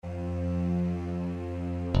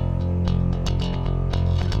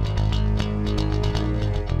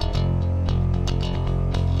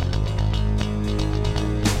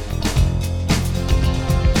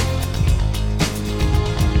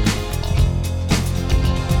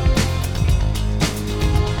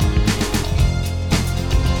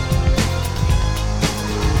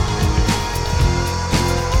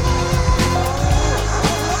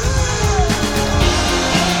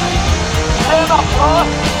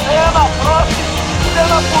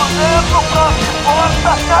Pulsando o próximo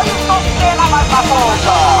porta, saiu Tocena mais na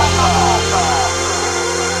ponta.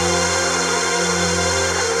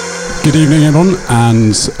 Good evening, everyone,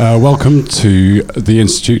 and welcome to the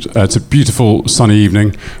Institute. It's a beautiful sunny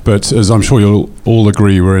evening, but as I'm sure you'll all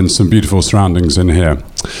agree, we're in some beautiful surroundings in here.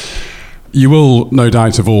 You will no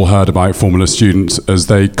doubt have all heard about Formula Student, as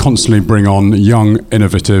they constantly bring on young,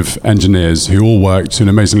 innovative engineers who all work to an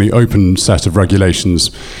amazingly open set of regulations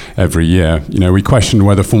every year. You know, we question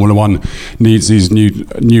whether Formula One needs these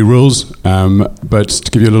new rules, but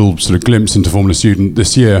to give you a little sort of glimpse into Formula Student,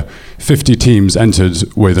 this year 50 teams entered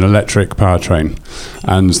with an electric powertrain,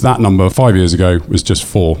 and that number 5 years ago was just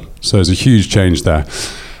 4. So there's a huge change there.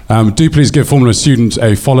 Do please give Formula Student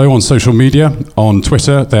a follow on social media. On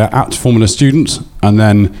Twitter, they're at Formula Student, and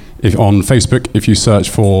then on Facebook, if you search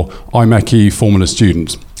for IMechE Formula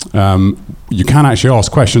Student. You can actually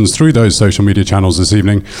ask questions through those social media channels this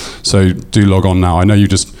evening, so do log on now. I know you've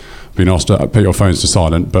just been asked to put your phones to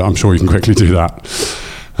silent, but I'm sure you can quickly do that.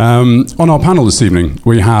 On our panel this evening,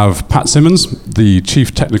 we have Pat Simmons, the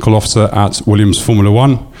Chief Technical Officer at Williams Formula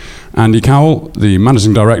One, Andy Cowell, the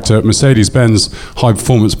Managing Director at Mercedes-Benz High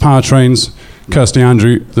Performance Powertrains, Kirsty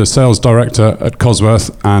Andrew, the Sales Director at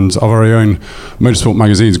Cosworth, and our very own Motorsport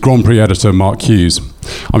Magazine's Grand Prix Editor, Mark Hughes.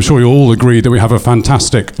 I'm sure you'll all agree that we have a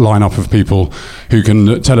fantastic lineup of people who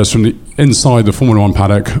can tell us from the inside the Formula One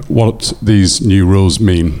paddock what these new rules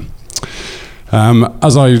mean.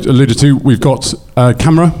 As I alluded to, we've got a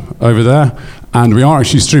camera over there, and we are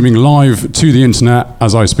actually streaming live to the internet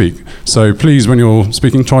as I speak. So please, when you're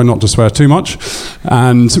speaking, try not to swear too much.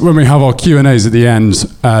 And when we have our Q&As at the end,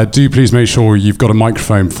 do please make sure you've got a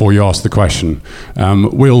microphone before you ask the question.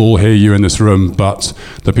 We'll all hear you in this room, but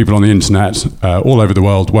the people on the internet all over the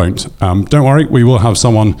world won't. Don't worry, we will have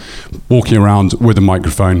someone walking around with a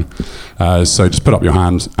microphone. So just put up your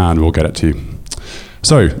hand and we'll get it to you.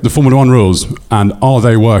 So, the Formula One rules, and are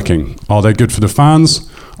they working? Are they good for the fans?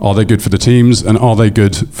 Are they good for the teams? And are they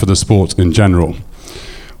good for the sport in general?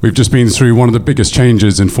 We've just been through one of the biggest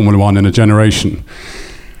changes in Formula One in a generation.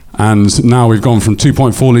 And now we've gone from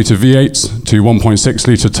 2.4 litre V8s to 1.6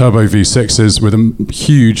 litre turbo V6s with a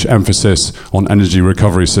huge emphasis on energy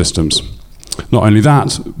recovery systems. Not only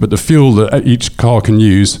that, but the fuel that each car can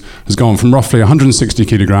use has gone from roughly 160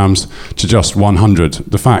 kilograms to just 100.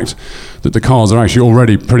 The fact that the cars are actually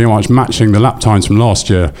already pretty much matching the lap times from last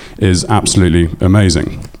year is absolutely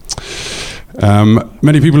amazing.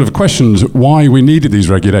 Many people have questioned why we needed these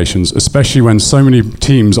regulations, especially when so many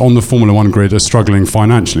teams on the Formula One grid are struggling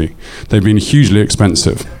financially. They've been hugely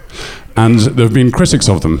expensive. And there have been critics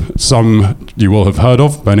of them. Some you will have heard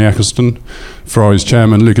of, Bernie Eccleston, Ferrari's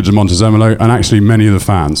chairman, Luca de Montezemolo, and actually many of the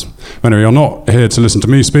fans. Anyway, you're not here to listen to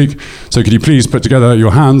me speak, so could you please put together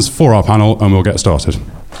your hands for our panel and we'll get started.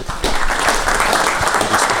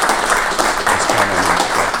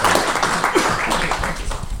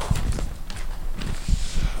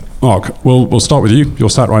 Mark, we'll start with you. You're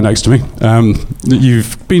sat right next to me.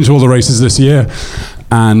 You've been to all the races this year.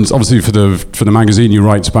 And obviously, for the magazine, you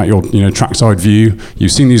write about your trackside view.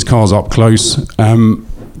 You've seen these cars up close.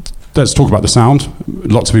 Let's talk about the sound.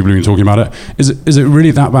 Lots of people have been talking about it. Is it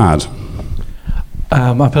really that bad?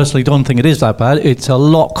 I personally don't think it is that bad. It's a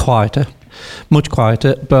lot quieter, much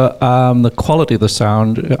quieter. But the quality of the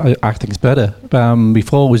sound, I think, is better.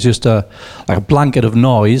 Before it was just a blanket of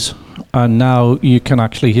noise. And now you can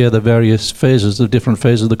actually hear the various phases, the different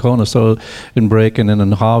phases of the corner. So in braking and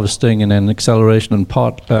in harvesting and in acceleration and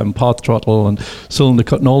path throttle and cylinder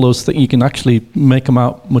cut and all those things, you can actually make them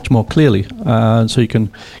out much more clearly. So you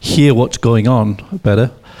can hear what's going on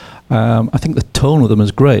better. I think the tone of them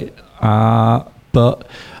is great, but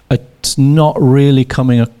it's not really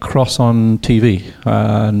coming across on TV.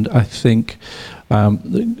 And I think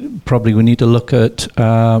probably we need to look at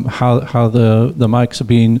how the mics are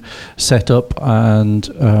being set up, and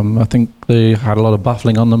I think they had a lot of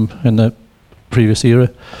baffling on them in the previous era,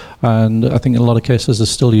 and I think in a lot of cases they're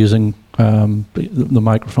still using the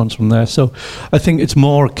microphones from there. So I think it's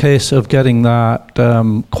more a case of getting that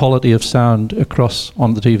quality of sound across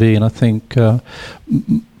on the TV, and I think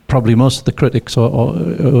probably most of the critics have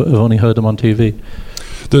only heard them on TV.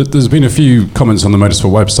 There's been a few comments on the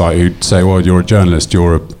Motorsport website who say, "Well, you're a journalist.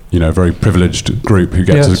 You're a very privileged group who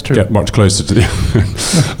get to get much closer to the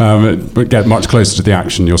but get much closer to the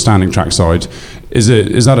action. You're standing trackside. Is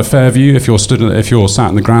that a fair view? If you're sat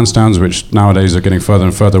in the grandstands, which nowadays are getting further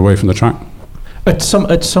and further away from the track." At some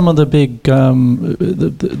of the big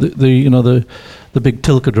the big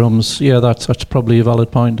tilkedrums, that's probably a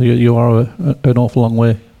valid point. You are an awful long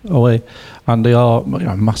way away, and they are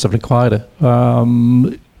massively quieter.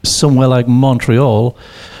 Somewhere like Montreal,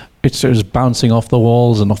 It was bouncing off the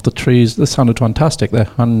walls and off the trees. It sounded fantastic there,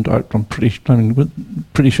 and I'm pretty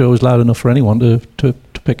sure it was loud enough for anyone to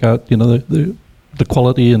pick out, the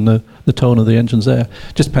quality and the tone of the engines there.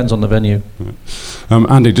 Just depends on the venue.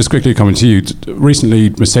 Andy, just quickly coming to you.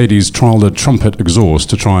 Recently, Mercedes trialled a trumpet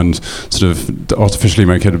exhaust to try and sort of artificially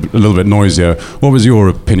make it a little bit noisier. What was your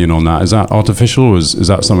opinion on that? Is that artificial, or is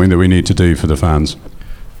that something that we need to do for the fans?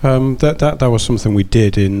 That was something we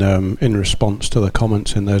did in response to the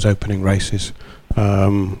comments in those opening races.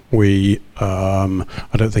 I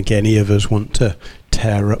don't think any of us want to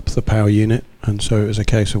tear up the power unit, and so it was a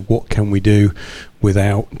case of what can we do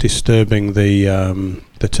without disturbing the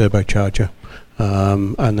turbocharger,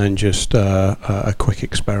 and then just a quick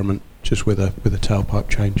experiment just with a tailpipe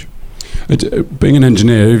change. Being an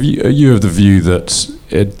engineer, are you of the view that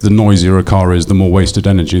the noisier a car is, the more wasted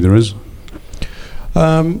energy there is?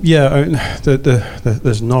 There's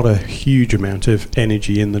not a huge amount of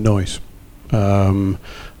energy in the noise. The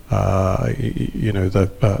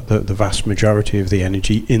vast majority of the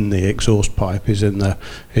energy in the exhaust pipe is in the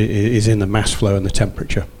mass flow and the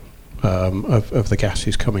temperature of the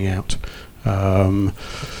gases coming out.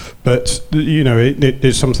 But it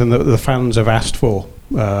is something that the fans have asked for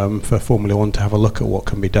Formula One to have a look at what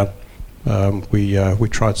can be done. We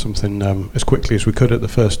tried something as quickly as we could at the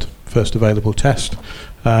first available test.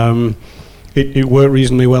 It worked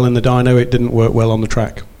reasonably well in the dyno. It didn't work well on the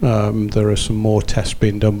track. There are some more tests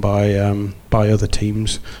being done by other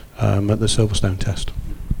teams at the Silverstone test.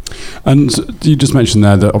 And you just mentioned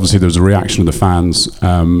there that obviously there was a reaction of the fans,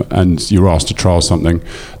 and you were asked to trial something.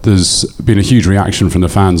 There's been a huge reaction from the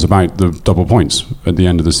fans about the double points at the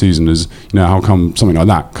end of the season. How come something like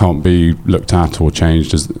that can't be looked at or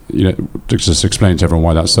changed? Just explain to everyone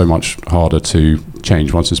why that's so much harder to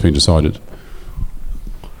change once it's been decided.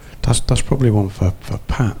 That's probably one for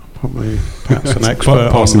Pat. Probably Pat's an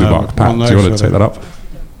expert. Passing the buck, Pat. Do you want to take that up?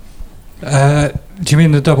 Do you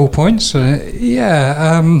mean the double points? I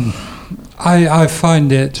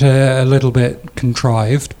find it a little bit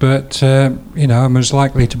contrived, but I'm as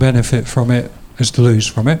likely to benefit from it as to lose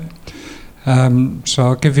from it. So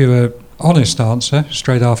I'll give you an honest answer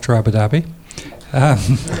straight after Abu Dhabi.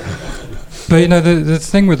 But the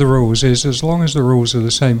thing with the rules is, as long as the rules are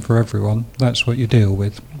the same for everyone, that's what you deal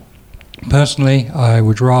with. Personally, I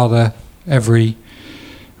would rather every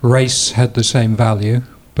race had the same value,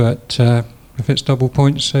 but if it's double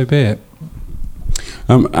points, so be it.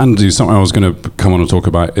 Andy, something I was going to come on and talk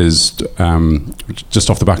about is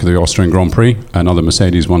just off the back of the Austrian Grand Prix, another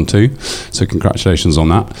Mercedes won too. So congratulations on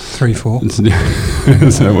that.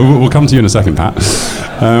 3-4. So we'll come to you in a second, Pat.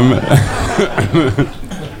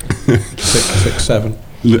 6-7.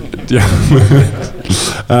 Yeah.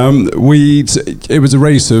 It was a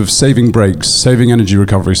race of saving brakes, saving energy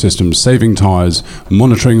recovery systems, saving tyres,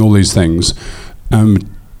 monitoring all these things.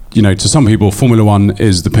 To some people, Formula One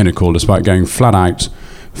is the pinnacle, despite going flat out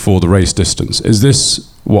for the race distance. Is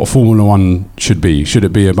this what Formula One should be? Should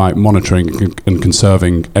it be about monitoring and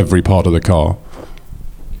conserving every part of the car?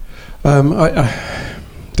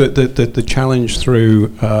 The challenge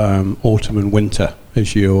through autumn and winter,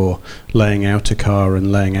 as you're laying out a car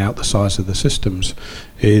and laying out the size of the systems,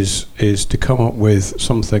 is to come up with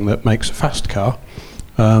something that makes a fast car,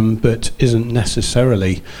 but isn't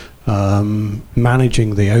necessarily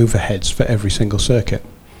managing the overheads for every single circuit.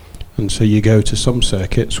 And so you go to some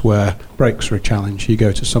circuits where brakes are a challenge, you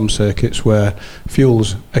go to some circuits where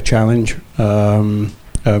fuel's a challenge,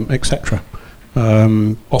 etc.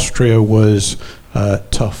 Austria was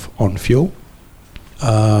tough on fuel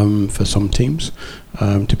for some teams,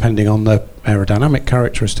 depending on the aerodynamic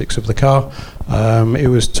characteristics of the car. It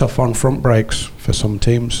was tough on front brakes for some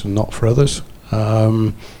teams and not for others.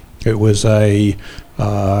 It was an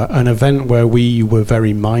event where we were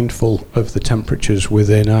very mindful of the temperatures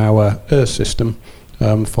within our air system,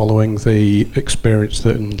 following the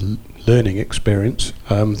learning experience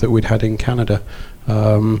that we'd had in Canada,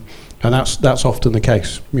 and that's often the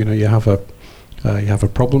case. You have a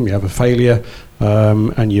problem, you have a failure,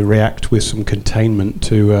 and you react with some containment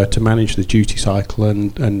to manage the duty cycle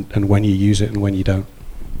and when you use it and when you don't.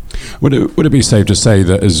 Would it be safe to say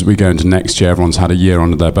that as we go into next year, everyone's had a year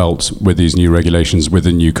under their belt with these new regulations, with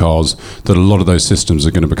the new cars, that a lot of those systems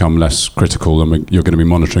are going to become less critical and you're going to be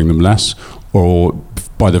monitoring them less? Or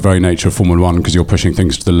by the very nature of Formula One, because you're pushing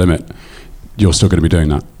things to the limit, you're still going to be doing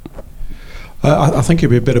that? I think it'd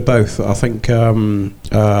be a bit of both. I think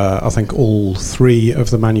all three of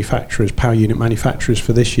the manufacturers, power unit manufacturers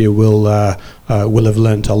for this year, will have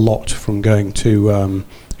learnt a lot from going to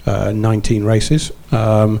 19 races,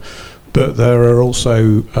 but there are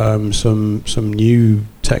also some new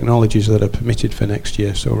technologies that are permitted for next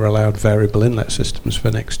year. So we're allowed variable inlet systems for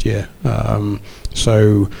next year. There's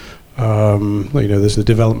the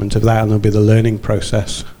development of that, and there'll be the learning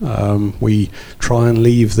process. We try and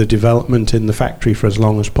leave the development in the factory for as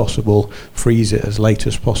long as possible, freeze it as late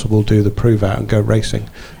as possible, do the prove out and go racing.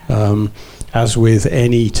 As with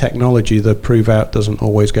any technology, the prove out doesn't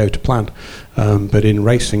always go to plan. But in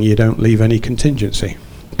racing, you don't leave any contingency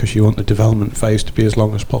because you want the development phase to be as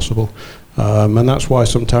long as possible. And that's why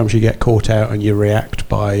sometimes you get caught out and you react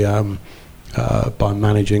by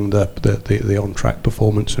managing the on-track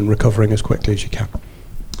performance and recovering as quickly as you can.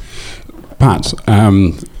 Pat,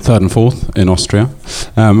 third and fourth in Austria.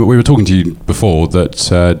 We were talking to you before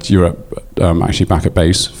that you were actually back at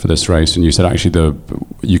base for this race, and you said actually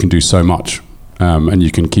you can do so much and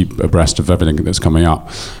you can keep abreast of everything that's coming up.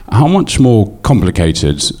 How much more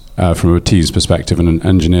complicated from a team's perspective and an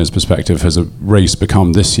engineer's perspective has a race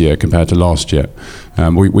become this year compared to last year?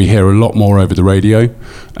 We hear a lot more over the radio,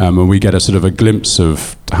 and we get a sort of a glimpse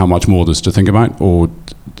of how much more there's to think about, or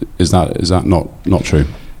is that not true?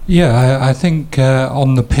 Yeah, I think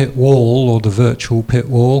on the pit wall, or the virtual pit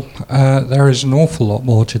wall, there is an awful lot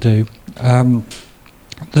more to do. The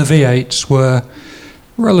V8s were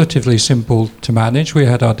relatively simple to manage. We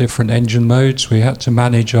had our different engine modes. We had to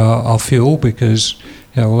manage our fuel because,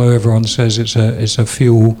 although everyone says it's a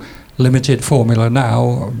fuel limited formula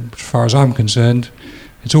now, as far as I'm concerned,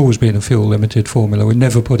 it's always been a fuel limited formula. We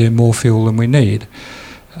never put in more fuel than we need.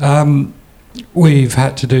 We've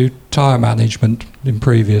had to do tyre management in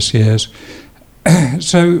previous years.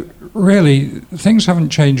 So really, things haven't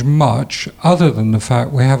changed much other than the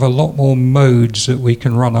fact we have a lot more modes that we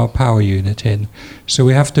can run our power unit in. So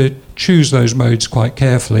we have to choose those modes quite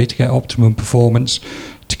carefully to get optimum performance,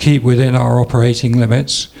 to keep within our operating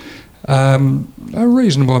limits. A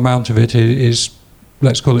reasonable amount of it is,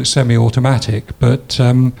 let's call it semi-automatic, but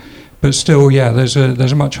still, there's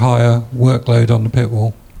a much higher workload on the pit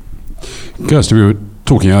wall. Kirsty, we were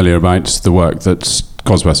talking earlier about the work that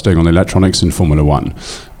Cosworth's doing on the electronics in Formula One.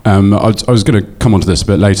 I was going to come on to this a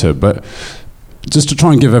bit later, but just to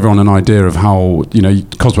try and give everyone an idea of how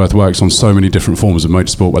Cosworth works on so many different forms of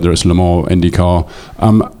motorsport, whether it's Le Mans, IndyCar.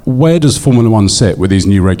 Where does Formula One sit with these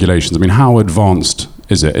new regulations? I mean, how advanced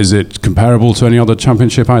is it? Is it comparable to any other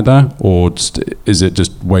championship out there, or is it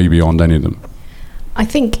just way beyond any of them? I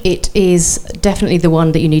think it is definitely the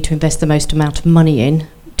one that you need to invest the most amount of money in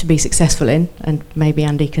to be successful in, and maybe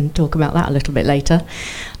Andy can talk about that a little bit later.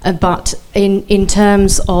 But in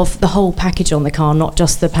terms of the whole package on the car, not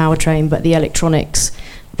just the powertrain, but the electronics,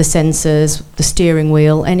 the sensors, the steering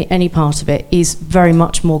wheel, any part of it is very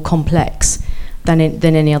much more complex than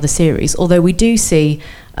any other series. Although we do see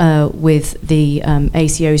with the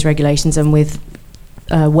ACO's regulations and with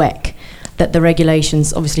WEC that the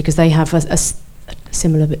regulations, obviously, because they have a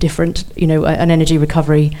similar but different, an energy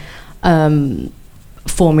recovery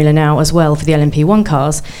formula now as well for the LMP1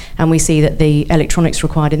 cars, and we see that the electronics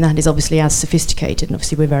required in that is obviously as sophisticated, and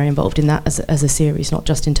obviously we're very involved in that as a series, not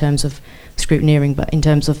just in terms of scrutineering but in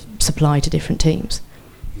terms of supply to different teams.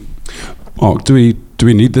 Mark, do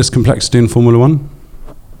we need this complexity in Formula One?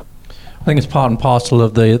 I think it's part and parcel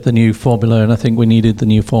of the new formula, and I think we needed the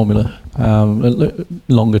new formula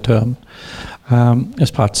longer term. As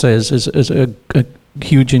Pat says, is a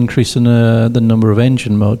huge increase in the number of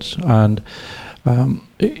engine modes, and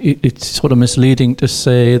it's sort of misleading to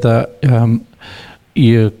say that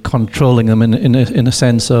you're controlling them in a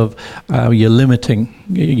sense of you're limiting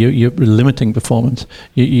performance.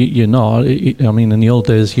 You're not. I mean, in the old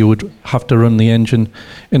days, you would have to run the engine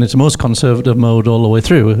in its most conservative mode all the way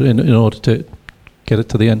through in order to get it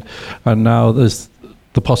to the end. And now there's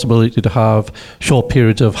the possibility to have short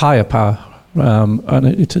periods of higher power. And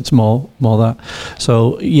it's more that.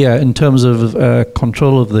 So in terms of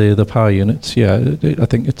control of the power units, I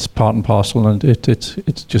think it's part and parcel, and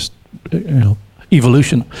it's just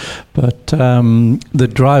evolution. But the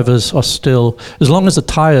drivers are still, as long as the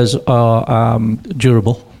tires are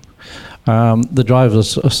durable, the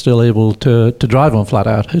drivers are still able to drive on flat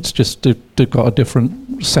out. It's just they've got a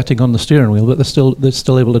different setting on the steering wheel, but they're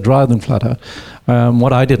still able to drive them flat out.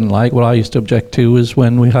 What I didn't like, what I used to object to, was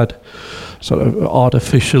when we had sort of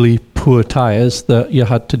artificially poor tyres that you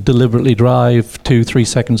had to deliberately drive 2-3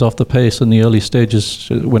 seconds off the pace in the early stages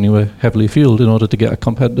when you were heavily fueled in order to get a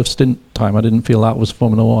competitive stint time. I didn't feel that was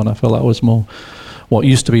Formula One. I felt that was more what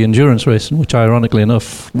used to be endurance racing, which ironically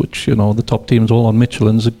enough, the top teams all on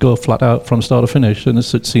Michelin's go flat out from start to finish, and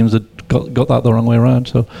it seems that got that the wrong way around.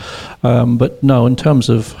 So, but no, in terms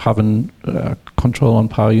of having control on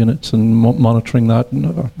power units and monitoring that,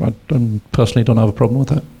 I personally don't have a problem with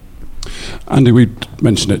that. Andy, we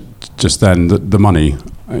mentioned it just then, that the money.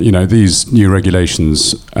 these new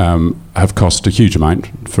regulations have cost a huge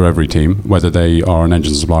amount for every team, whether they are an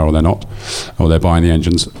engine supplier or they're not, or they're buying the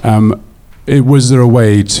engines. Was there a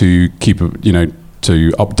way to keep, to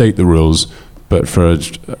update the rules, but for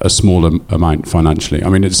a smaller amount financially? I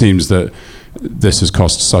mean, it seems that this has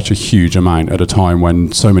cost such a huge amount at a time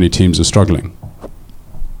when so many teams are struggling.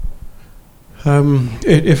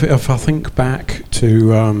 If I think back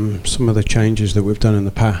to some of the changes that we've done in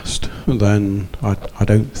the past, then I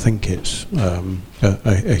don't think it's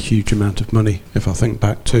a huge amount of money. If I think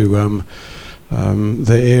back to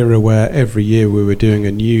the era where every year we were doing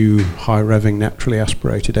a new high-revving naturally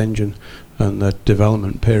aspirated engine, and the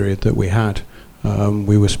development period that we had,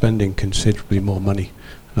 we were spending considerably more money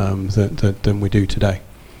than we do today.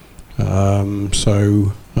 And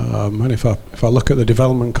if I look at the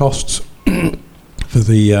development costs for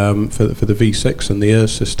the V6 and the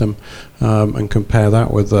ERS system, and compare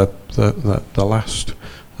that with the last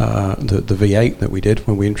the V8 that we did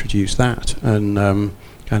when we introduced that, and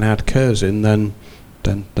add KERS in, then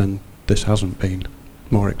this hasn't been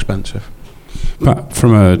more expensive. But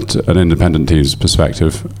from an independent team's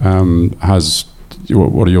perspective,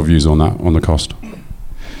 what are your views on that, on the cost?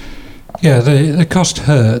 Yeah, the cost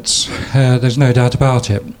hurts. There's no doubt about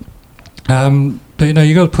it. But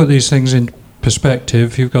you've got to put these things in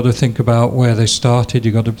perspective. You've got to think about where they started.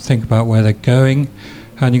 You've got to think about where they're going,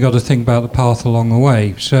 and you've got to think about the path along the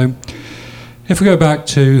way. So, if we go back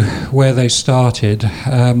to where they started,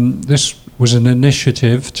 this was an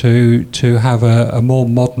initiative to have a more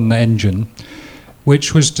modern engine,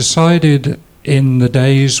 which was decided in the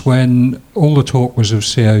days when all the talk was of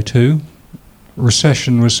CO2.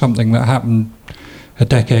 Recession was something that happened a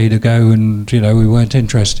decade ago, and we weren't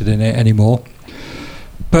interested in it anymore.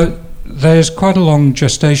 But there's quite a long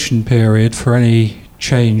gestation period for any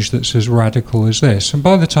change that's as radical as this. And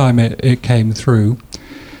by the time it came through,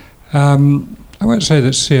 I won't say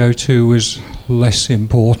that CO2 was less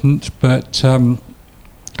important, but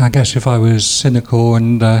I guess if I was cynical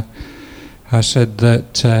and I said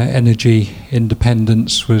that energy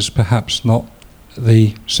independence was perhaps not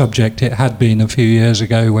the subject it had been a few years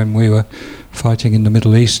ago when we were fighting in the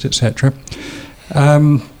Middle East, etc.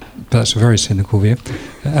 That's a very cynical view.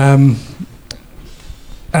 And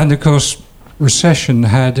of course, recession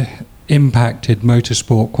had impacted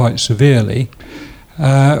motorsport quite severely.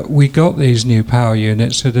 We got these new power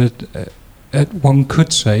units at one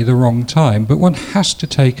could say the wrong time, but one has to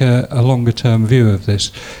take a longer term view of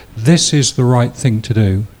this. This is the right thing to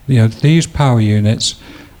do. These power units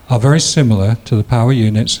are very similar to the power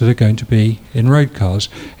units that are going to be in road cars.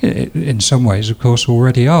 In some ways, of course,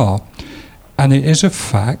 already are. And it is a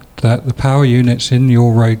fact that the power units in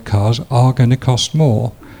your road cars are going to cost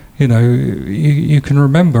more. You can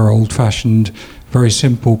remember old-fashioned, very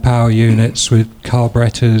simple power units with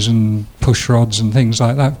carburetors and push rods and things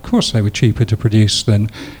like that. Of course, they were cheaper to produce than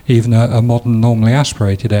even a modern, normally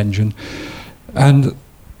aspirated engine. And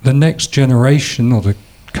the next generation, or the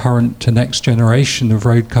current to next generation of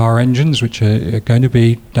road car engines, which are going to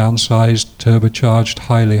be downsized, turbocharged,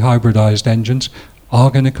 highly hybridized engines, are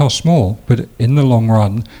going to cost more. But in the long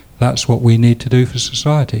run, that's what we need to do for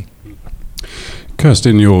society. Kirst,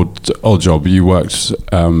 in your old job, you worked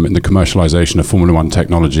in the commercialization of Formula One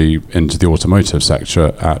technology into the automotive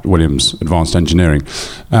sector at Williams Advanced Engineering.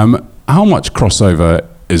 How much crossover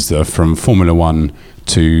is there from Formula One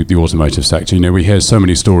to the automotive sector? We hear so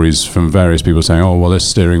many stories from various people saying, "Oh, well, this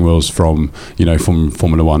steering wheel's from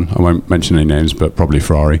Formula One." I won't mention any names, but probably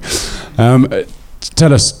Ferrari.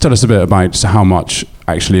 Tell us a bit about how much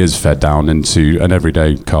actually is fed down into an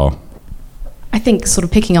everyday car. I think, sort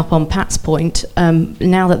of picking up on Pat's point,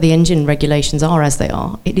 now that the engine regulations are as they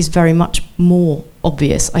are, it is very much more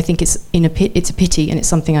obvious. I think it's a pity, and it's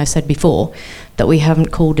something I said before, that we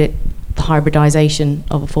haven't called it the hybridization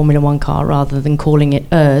of a Formula One car rather than calling it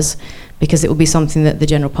ERS, because it would be something that the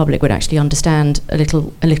general public would actually understand a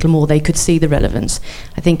little more. They could see the relevance.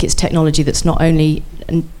 I think it's technology that's not only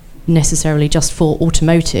necessarily just for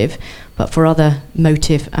automotive, but for other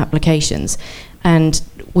motive applications. And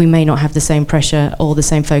we may not have the same pressure or the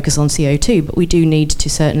same focus on CO2, but we do need to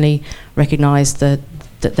certainly recognise that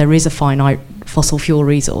there is a finite fossil fuel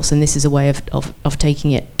resource, and this is a way of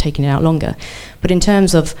taking it out longer. But in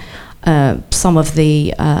terms of some of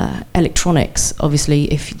the electronics,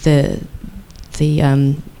 obviously, if the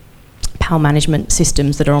power management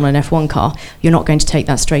systems that are on an F1 car, you're not going to take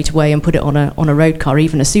that straight away and put it on a road car,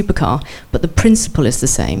 even a supercar. But the principle is the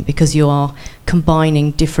same, because you are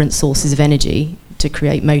combining different sources of energy to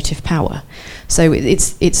create motive power. So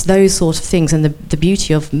it's those sort of things, and the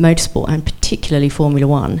beauty of motorsport, and particularly Formula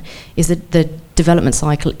One, is that the development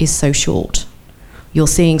cycle is so short. you're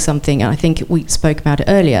seeing something, and I think we spoke about it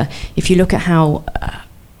earlier. If you look at how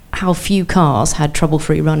few cars had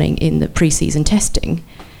trouble-free running in the pre-season testing,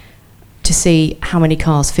 to see how many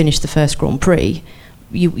cars finished the first Grand Prix,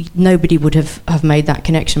 nobody would have made that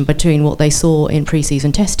connection between what they saw in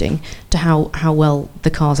pre-season testing to how well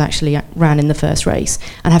the cars actually ran in the first race,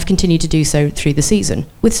 and have continued to do so through the season,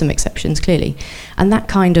 with some exceptions, clearly. And that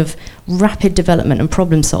kind of rapid development and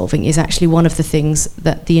problem solving is actually one of the things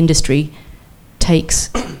that the industry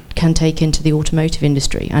can take into the automotive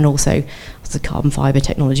industry, and also the carbon fibre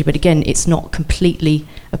technology. But again, it's not completely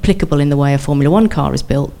applicable in the way a Formula One car is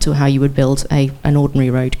built to how you would build an ordinary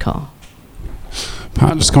road car.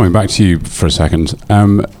 Pat, just coming back to you for a second,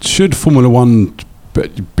 should Formula One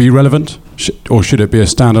be relevant, or should it be a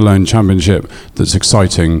standalone championship that's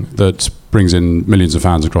exciting, that brings in millions of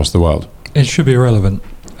fans across the world? It should be relevant.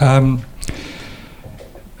 I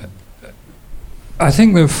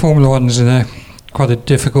think that Formula One's in quite a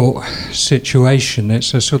difficult situation.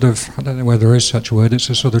 It's a sort of, I don't know whether there is such a word, it's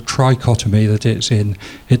a sort of trichotomy that it's in.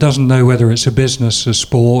 It doesn't know whether it's a business, a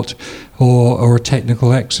sport, or a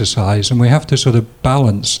technical exercise, and we have to sort of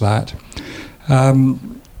balance that.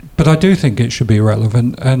 But I do think it should be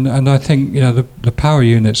relevant, and I think the power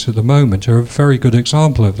units at the moment are a very good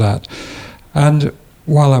example of that. And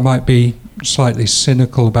while I might be slightly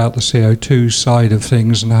cynical about the CO2 side of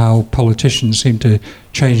things and how politicians seem to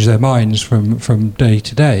change their minds from day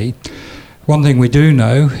to day, one thing we do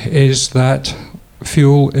know is that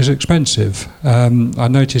fuel is expensive. I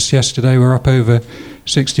noticed yesterday we're up over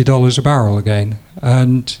 $60 a barrel again,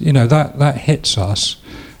 and that hits us.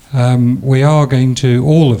 We are going to,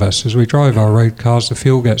 all of us, as we drive our road cars, the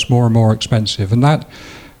fuel gets more and more expensive, and that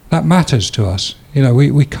matters to us.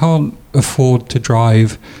 We can't afford to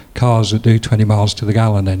drive cars that do 20 miles to the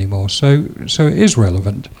gallon anymore. So it is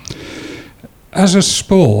relevant. As a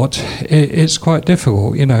sport, it's quite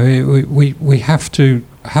difficult. We have to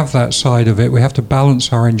have that side of it. We have to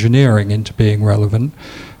balance our engineering into being relevant.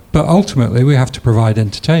 But ultimately, we have to provide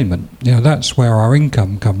entertainment. That's where our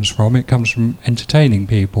income comes from. It comes from entertaining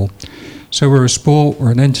people. So we're a sport,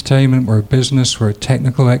 we're an entertainment, we're a business, we're a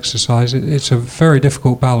technical exercise. It's a very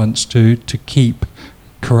difficult balance to keep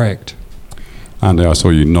correct. Andy, I saw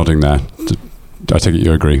you nodding there. I take it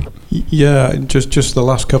you agree? Yeah, just the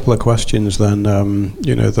last couple of questions then.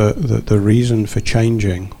 The reason for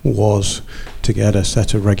changing was to get a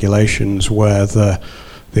set of regulations where the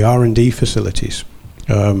R&D facilities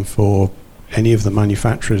for any of the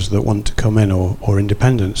manufacturers that want to come in, or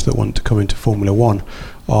independents that want to come into Formula One,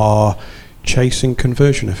 are chasing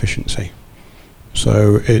conversion efficiency.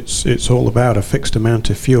 So it's all about a fixed amount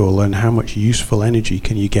of fuel and how much useful energy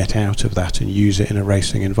can you get out of that and use it in a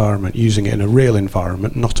racing environment, using it in a real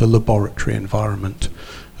environment, not a laboratory environment.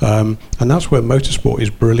 And that's where motorsport is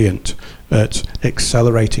brilliant, at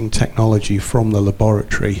accelerating technology from the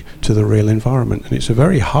laboratory to the real environment. And it's a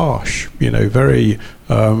very harsh, very,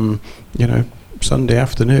 Sunday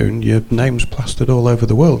afternoon, your name's plastered all over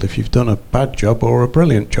the world if you've done a bad job or a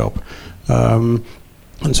brilliant job.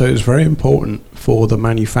 And so it's very important for the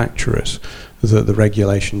manufacturers that the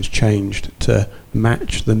regulations changed to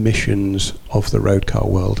match the emissions of the road car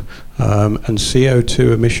world. And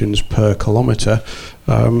CO2 emissions per kilometre,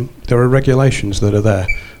 there are regulations that are there.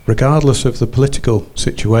 Regardless of the political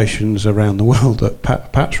situations around the world that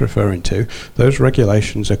Pat's referring to, those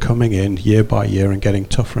regulations are coming in year by year and getting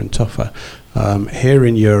tougher and tougher. Here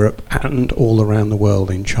in Europe and all around the world,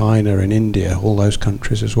 in China and India, all those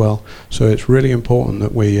countries as well. So it's really important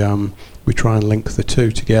that we try and link the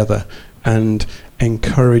two together and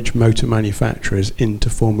encourage motor manufacturers into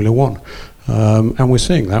Formula One. And we're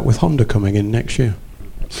seeing that with Honda coming in next year.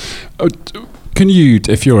 Can you,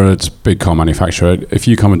 if you're a big car manufacturer, if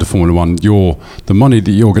you come into Formula One, the money that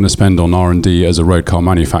you're going to spend on R&D as a road car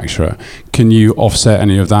manufacturer, can you offset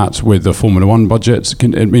any of that with the Formula One budget?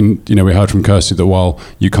 We heard from Kirsty that while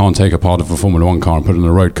you can't take a part of a Formula One car and put it in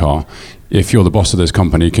a road car, if you're the boss of this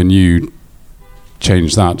company, can you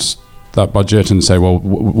change that budget and say, well,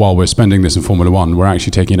 while we're spending this in Formula One, we're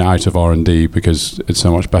actually taking it out of R&D because it's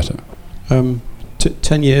so much better?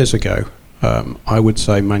 10 years ago, I would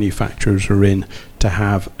say manufacturers are in to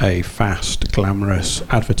have a fast, glamorous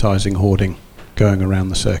advertising hoarding going around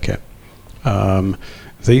the circuit.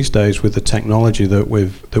 These days, with the technology that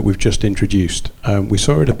we've just introduced, we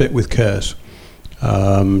saw it a bit with KERS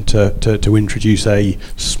to introduce a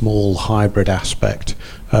small hybrid aspect.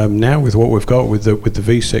 Now, with what we've got with the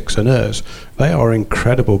V6 and ERS, they are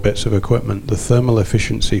incredible bits of equipment. The thermal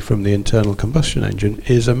efficiency from the internal combustion engine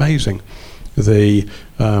is amazing. The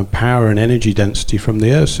power and energy density from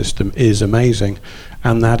the ERS system is amazing,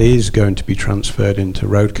 and that is going to be transferred into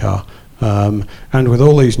road car. And with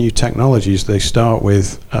all these new technologies, they start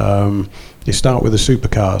with the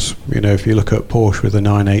supercars. You know, if you look at Porsche with the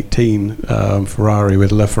 918, Ferrari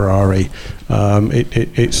with LaFerrari,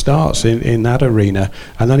 it starts in that arena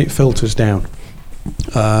and then it filters down.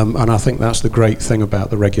 And I think that's the great thing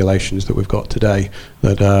about the regulations that we've got today,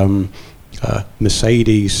 that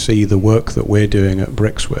Mercedes see the work that we're doing at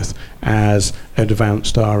Brixworth as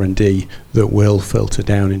advanced R&D that will filter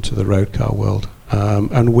down into the road car world.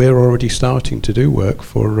 And we're already starting to do work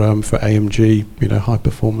for AMG, you know, high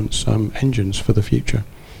performance engines for the future.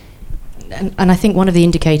 And I think one of the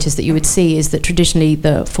indicators that you would see is that traditionally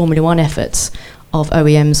the Formula One efforts of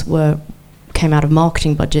OEMs came out of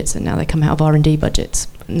marketing budgets, and now they come out of R&D budgets.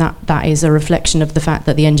 And that is a reflection of the fact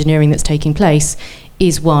that the engineering that's taking place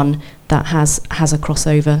is one that has a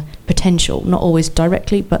crossover potential, not always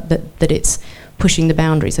directly, but that it's pushing the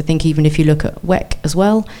boundaries. I think even if you look at WEC as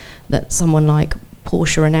well, that someone like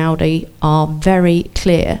Porsche and Audi are very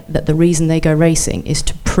clear that the reason they go racing is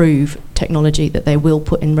to prove technology that they will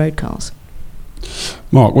put in road cars.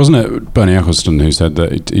 Mark, wasn't it Bernie Ecclestone who said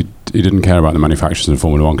that he didn't care about the manufacturers in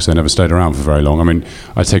Formula One because they never stayed around for very long? I mean,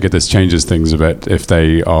 I take it this changes things a bit if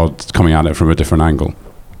they are coming at it from a different angle.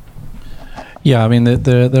 Yeah, I mean,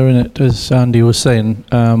 they're in it, as Andy was saying,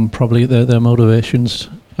 probably their motivations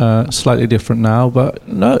slightly different now, but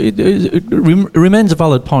no, it remains a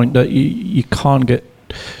valid point that you can't get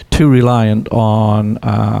too reliant on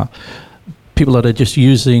people that are just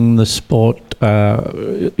using the sport,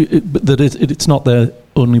 it's not their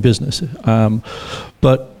only business.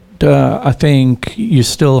 But I think you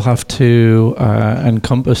still have to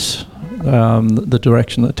encompass the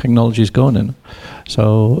direction that technology is going in.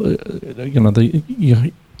 So,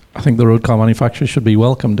 I think the road car manufacturers should be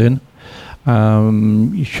welcomed in.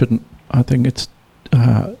 You shouldn't. I think it's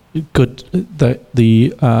good that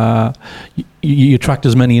you attract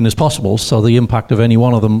as many in as possible, so the impact of any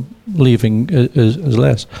one of them leaving is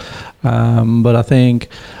less. But I think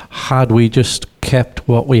had we just kept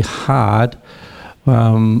what we had,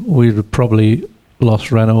 we'd have probably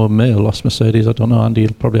lost Renault and may have lost Mercedes. I don't know, Andy,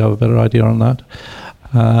 you'll probably have a better idea on that.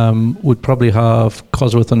 We'd probably have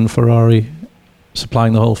Cosworth and Ferrari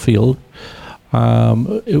supplying the whole field.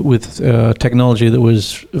 With technology that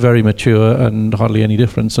was very mature and hardly any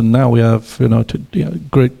difference, and now we have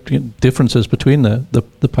great differences between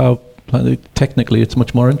the power plant. Technically, it's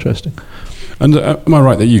much more interesting. And am I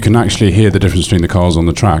right that you can actually hear the difference between the cars on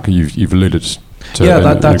the track? You've alluded to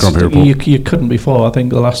that's you couldn't before. I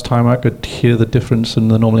think the last time I could hear the difference in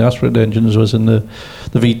the normally aspirated engines was in the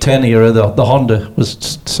V10 era. The Honda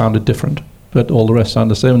sounded different, but all the rest sound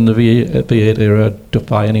the same. In the V8 era, I'd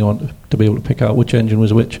defy anyone to be able to pick out which engine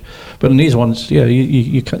was which. But in these ones,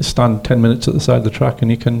 you can stand 10 minutes at the side of the track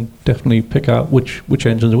and you can definitely pick out which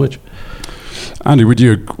engines are which. Andy, would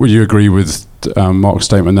you agree with Mark's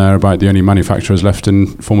statement there about the only manufacturers left in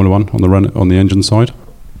Formula One on the engine side?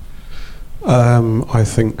 I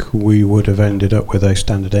think we would have ended up with a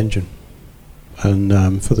standard engine,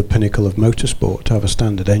 and for the pinnacle of motorsport, to have a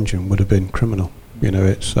standard engine would have been criminal.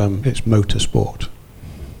 It's motorsport.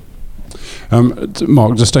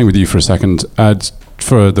 Mark, just staying with you for a second.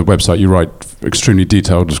 For the website, you write extremely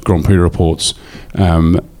detailed Grand Prix reports,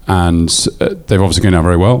 and they've obviously gone out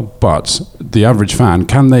very well. But the average fan,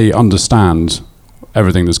 can they understand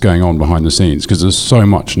everything that's going on behind the scenes? Because there's so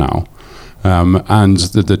much now, and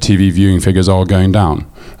the TV viewing figures are going down.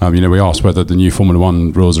 We asked whether the new Formula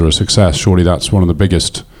One rules are a success. Surely that's one of the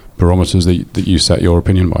biggest barometers that you set your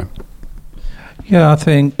opinion by. Yeah, I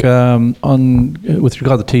think with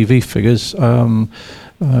regard to TV figures,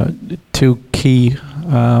 two key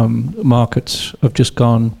markets have just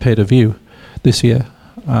gone pay-to-view this year.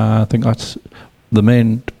 I think that's the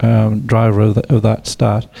main driver of that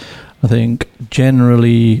start. I think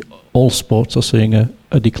generally all sports are seeing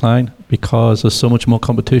a decline because there's so much more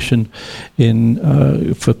competition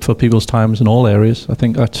for people's times in all areas. I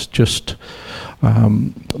think that's just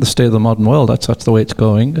the state of the modern world. That's the way it's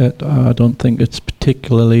going. I don't think it's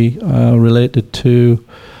particularly related to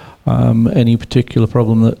any particular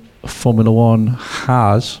problem that Formula One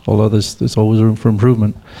has, although there's always room for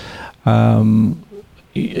improvement.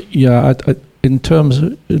 In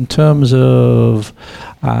terms of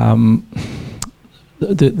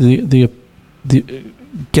the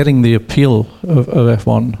getting the appeal of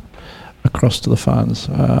F1 across to the fans,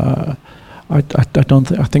 I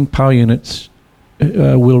think power units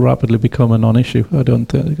will rapidly become a non-issue. I don't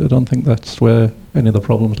think that's where any of the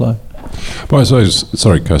problems lie. Well,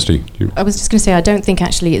 sorry, Kirsty. I was just going to say, I don't think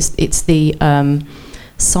actually it's the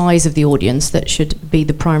size of the audience that should be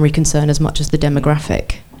the primary concern as much as the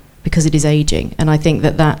demographic, because it is aging, and I think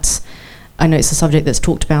that's I know it's a subject that's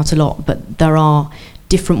talked about a lot, but there are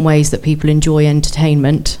different ways that people enjoy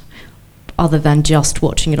entertainment other than just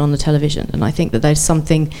watching it on the television. And I think that there's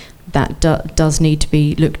something that does need to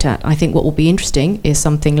be looked at. I think what will be interesting is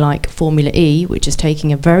something like Formula E, which is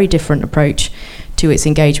taking a very different approach to its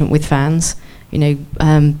engagement with fans. You know,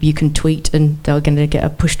 you can tweet and they're going to get a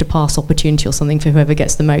push-to-pass opportunity or something for whoever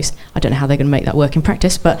gets the most. I don't know how they're going to make that work in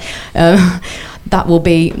practice, but that will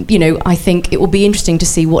be, you know, I think it will be interesting to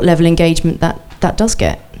see what level of engagement that does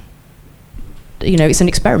get. You know, it's an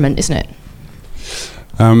experiment, isn't it?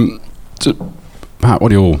 Pat,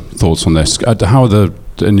 what are your thoughts on this? How are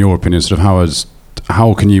in your opinion, sort of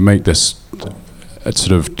how can you make this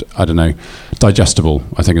sort of, I don't know, digestible,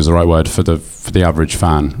 I think is the right word, for the average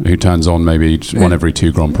fan who turns on maybe one every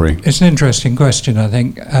 2 Grand Prix? It's an interesting question, I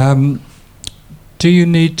think. Do you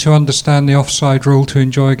need to understand the offside rule to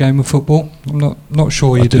enjoy a game of football? I'm not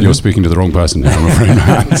sure you do. You're speaking to the wrong person here, I'm afraid,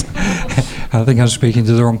 Matt. I think I'm speaking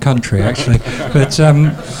to the wrong country, actually. But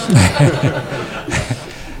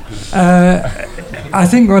I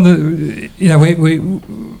think we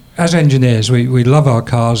as engineers, we love our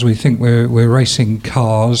cars. We think we're racing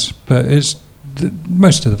cars, but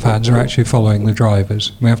most of the fans are actually following the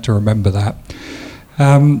drivers. We have to remember that.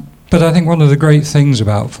 But I think one of the great things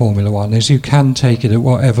about Formula One is you can take it at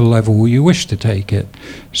whatever level you wish to take it.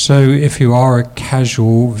 So if you are a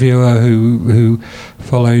casual viewer who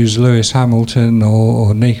follows Lewis Hamilton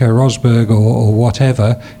or Nico Rosberg or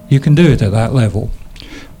whatever, you can do it at that level.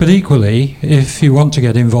 But equally, if you want to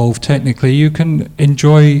get involved technically, you can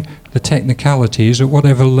enjoy the technicalities at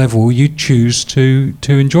whatever level you choose to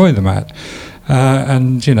enjoy them at.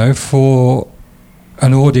 And, you know, for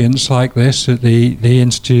an audience like this at the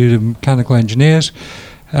Institute of Mechanical Engineers,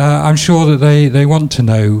 I'm sure that they want to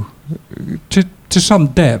know to some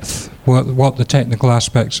depth what the technical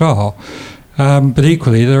aspects are. But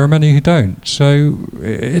equally, there are many who don't. So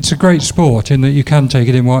it's a great sport in that you can take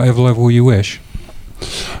it in whatever level you wish.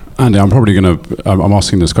 Andy, I'm probably I'm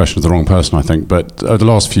asking this question to the wrong person, I think, but over the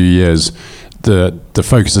last few years, the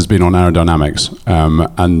focus has been on aerodynamics,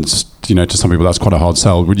 and you know, to some people that's quite a hard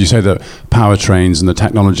sell. Would you say that powertrains and the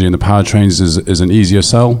technology in the powertrains is an easier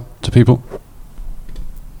sell to people?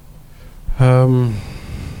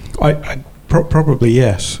 Probably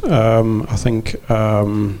yes. I think you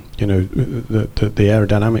know, the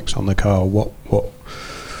aerodynamics on the car.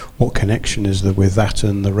 What connection is there with that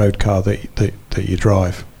and the road car that you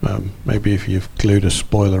drive? Maybe if you've glued a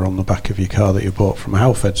spoiler on the back of your car that you bought from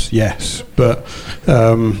Halfords, yes. But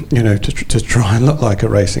you know, to try and look like a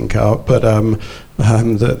racing car, but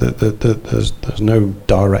there's no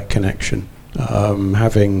direct connection.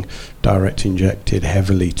 Having direct injected,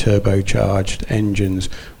 heavily turbocharged engines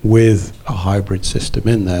with a hybrid system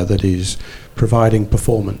in there that is providing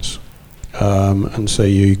performance, and so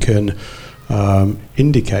you can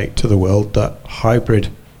indicate to the world that hybrid's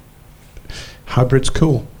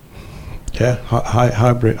cool. Yeah,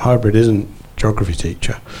 hybrid isn't geography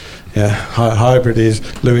teacher. Yeah, hybrid is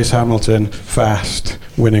Lewis Hamilton fast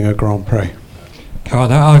winning a Grand Prix.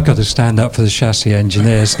 God, I've got to stand up for the chassis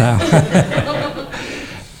engineers now.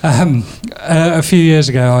 A few years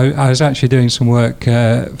ago, I was actually doing some work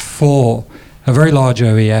for a very large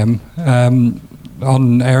OEM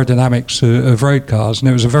on aerodynamics of road cars, and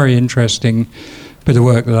it was a very interesting bit of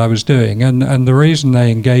work that I was doing. And the reason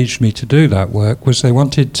they engaged me to do that work was they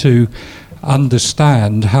wanted to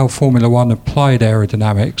understand how Formula One applied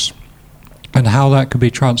aerodynamics and how that could be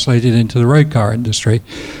translated into the road car industry.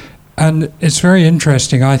 And it's very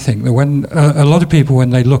interesting, I think, that when a lot of people, when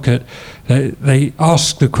they look at, they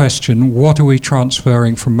ask the question, what are we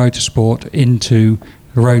transferring from motorsport into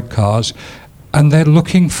road cars? And they're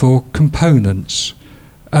looking for components.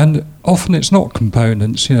 And often it's not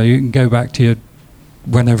components. You know, you can go back to your,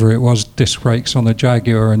 whenever it was, disc brakes on a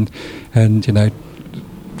Jaguar and you know,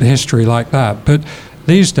 the history like that. But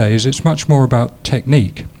these days it's much more about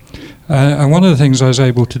technique. And one of the things I was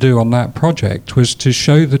able to do on that project was to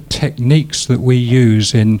show the techniques that we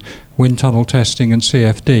use in wind tunnel testing and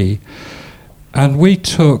CFD. And we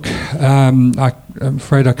took, I'm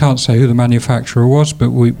afraid I can't say who the manufacturer was, but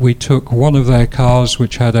we took one of their cars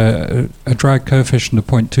which had a drag coefficient of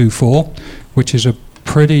 0.24, which is a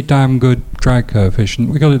pretty damn good drag coefficient.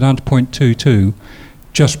 We got it down to 0.22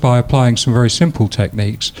 just by applying some very simple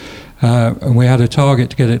techniques. And we had a target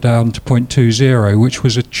to get it down to 0.20, which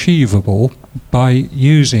was achievable by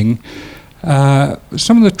using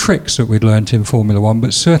some of the tricks that we'd learnt in Formula One,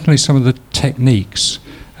 but certainly some of the techniques.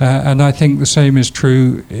 And I think the same is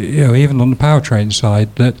true, you know, even on the powertrain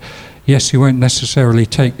side, that yes, you won't necessarily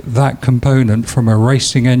take that component from a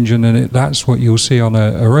racing engine and that's what you'll see on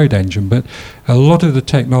a road engine. But a lot of the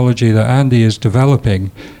technology that Andy is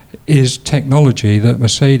developing is technology that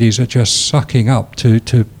Mercedes are just sucking up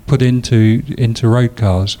to put into road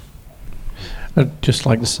cars. I'd just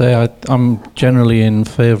like to say I'm generally in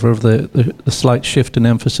favour of the slight shift in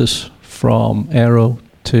emphasis from aero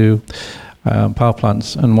to power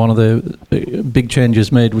plants, and one of the big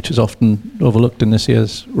changes made, which is often overlooked in this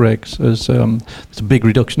year's regs, is there's a big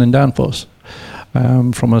reduction in downforce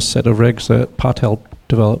from a set of regs that Pat helped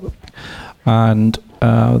develop, and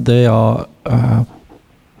they are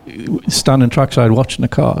standing trackside watching the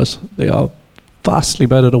cars. They are vastly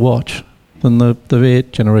better to watch than the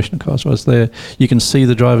V8 generation of cars was. You can see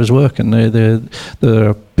the drivers working. There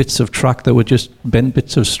are bits of track that were just bent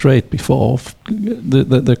bits of straight before.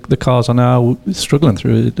 The cars are now struggling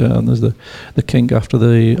through it. There's the kink after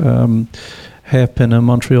the hairpin in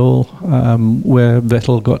Montreal, where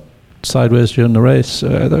Vettel got sideways during the race.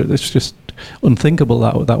 It's just unthinkable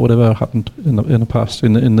that would have ever happened in the past,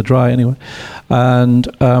 in the dry anyway. And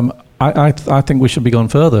I think we should be going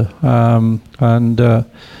further.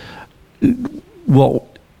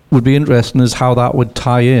 What would be interesting is how that would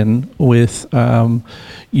tie in with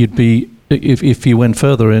you'd be if you went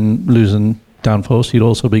further in losing downforce, you'd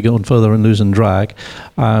also be going further in losing drag,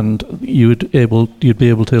 and you'd be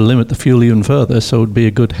able to limit the fuel even further. So it would be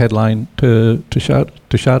a good headline to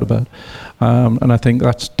shout about, and I think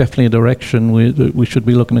that's definitely a direction we should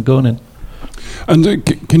be looking at going in. And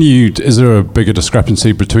is there a bigger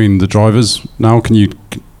discrepancy between the drivers now?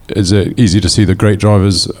 Is it easy to see the great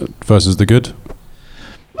drivers versus the good?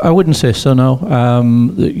 I wouldn't say so. No,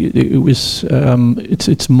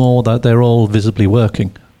 it's more that they're all visibly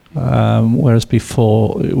working, whereas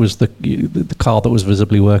before it was the car that was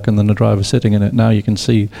visibly working and the driver sitting in it. Now you can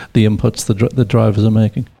see the inputs the drivers are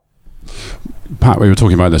making. Pat, we were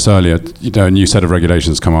talking about this earlier. A new set of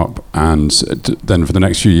regulations come up, and then for the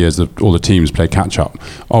next few years, all the teams play catch up.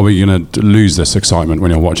 Are we going to lose this excitement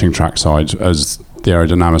when you're watching trackside as the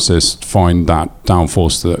aerodynamicists find that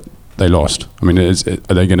downforce that they lost? I mean, are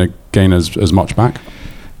they going to gain as much back?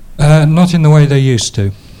 Not in the way they used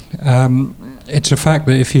to. It's a fact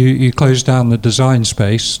that if you close down the design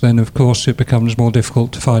space, then of course it becomes more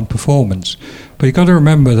difficult to find performance. But you've got to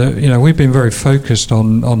remember that we've been very focused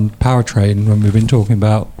on powertrain when we've been talking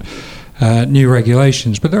about new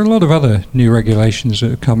regulations, but there are a lot of other new regulations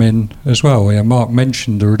that have come in as well. Mark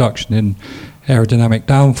mentioned the reduction in aerodynamic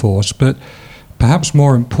downforce, but perhaps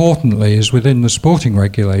more importantly is within the sporting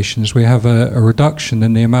regulations we have a reduction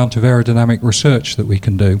in the amount of aerodynamic research that we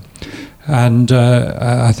can do. And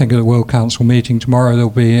I think at the World Council meeting tomorrow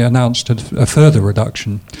there'll be announced a further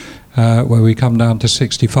reduction where we come down to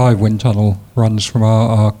 65 wind tunnel runs from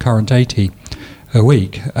our current 80 a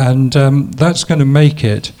week. And that's going to make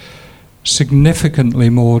it significantly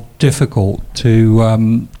more difficult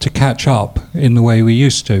to catch up in the way we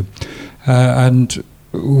used to. And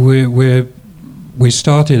we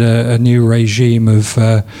started a new regime of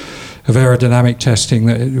aerodynamic testing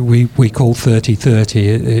that we call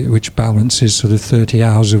 30-30, which balances sort of 30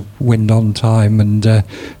 hours of wind on time and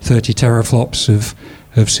 30 teraflops of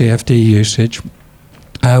CFD usage.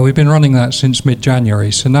 We've been running that since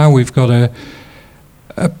mid-January, so now we've got a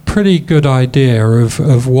pretty good idea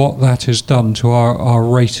of what that has done to our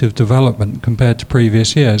rate of development compared to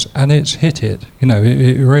previous years, and it's hit it.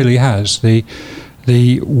 It really has.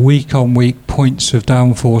 The week-on-week points of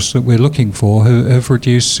downforce that we're looking for have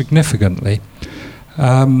reduced significantly.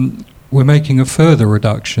 We're making a further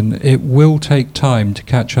reduction. It will take time to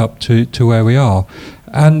catch up to where we are.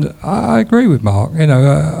 And I agree with Mark.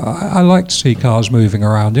 I like to see cars moving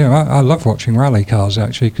around. I love watching rally cars,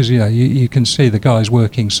 actually, because you can see the guys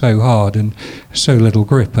working so hard and so little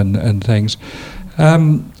grip and things.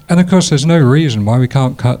 And of course, there's no reason why we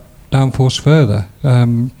can't cut downforce further.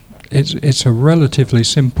 It's a relatively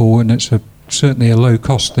simple and it's certainly a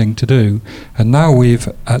low-cost thing to do. And now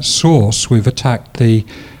at source, we've attacked the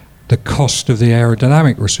cost of the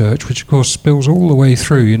aerodynamic research, which of course spills all the way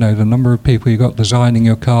through, the number of people you've got designing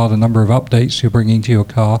your car, the number of updates you're bringing to your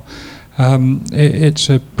car. It's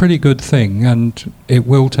a pretty good thing, and it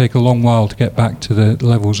will take a long while to get back to the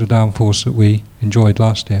levels of downforce that we enjoyed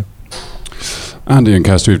last year. Andy and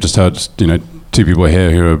Kirsty, we've just heard, two people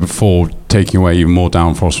here who are before taking away even more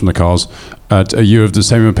downforce from the cars. Are you of the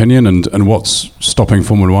same opinion? And what's stopping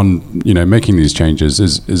Formula One, making these changes?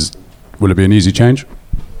 Will it be an easy change?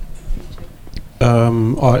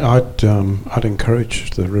 I'd encourage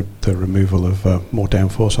the removal of more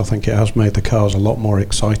downforce. I think it has made the cars a lot more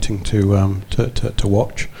exciting to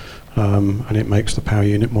watch, and it makes the power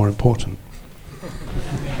unit more important.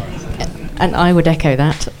 And I would echo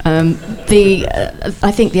that.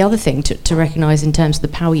 I think the other thing to recognise in terms of the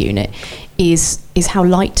power unit is how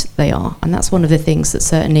light they are, and that's one of the things that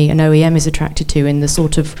certainly an OEM is attracted to in the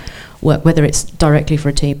sort of work, whether it's directly for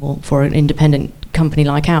a team or for an independent company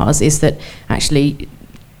like ours, is that actually,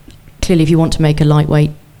 clearly, if you want to make a lightweight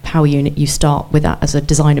power unit, you start with that as a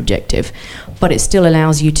design objective, but it still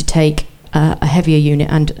allows you to take a heavier unit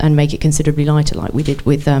and make it considerably lighter, like we did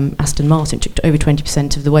with Aston Martin, took over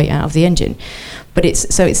 20% of the weight out of the engine. But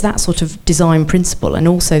it's that sort of design principle. And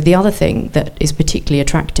also the other thing that is particularly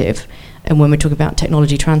attractive, and when we're talking about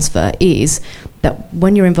technology transfer, is that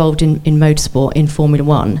when you're involved in motorsport, in Formula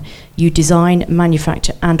One, you design,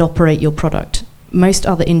 manufacture and operate your product. Most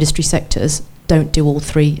other industry sectors don't do all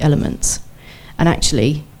three elements. And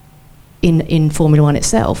actually, in Formula One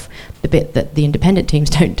itself, the bit that the independent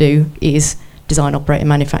teams don't do is design, operate and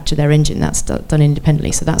manufacture their engine. That's done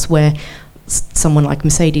independently. So that's where someone like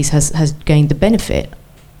Mercedes has gained the benefit,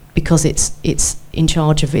 because it's in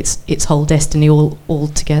charge of its whole destiny all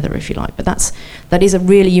together, if you like. But that is a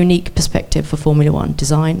really unique perspective for Formula One: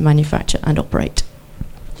 design, manufacture and operate.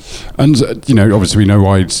 And, obviously we know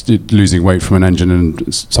why losing weight from an engine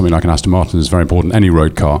and something like an Aston Martin is very important, any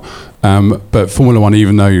road car. But Formula One,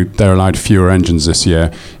 even though they're allowed fewer engines this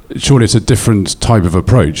year, surely it's a different type of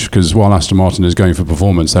approach, because while Aston Martin is going for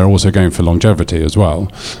performance, they're also going for longevity as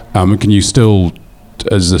well.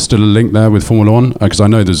 Is there still a link there with Formula One? Because I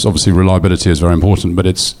know there's obviously reliability is very important, but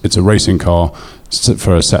it's a racing car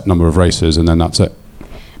for a set number of races, and then that's it.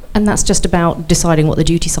 And that's just about deciding what the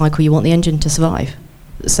duty cycle you want the engine to survive.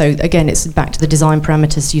 So again, it's back to the design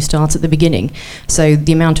parameters you start at the beginning. So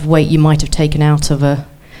the amount of weight you might have taken out of a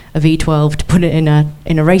V12 to put it in a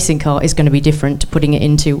racing car is going to be different to putting it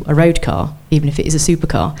into a road car, even if it is a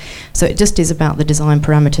supercar. So it just is about the design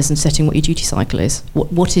parameters and setting what your duty cycle is.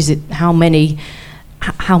 What is it? How many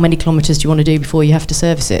kilometres do you want to do before you have to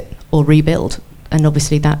service it or rebuild? And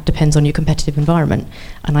obviously that depends on your competitive environment.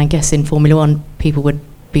 And I guess in Formula One, people would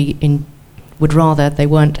rather they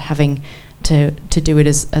weren't having to do it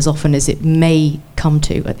as often as it may come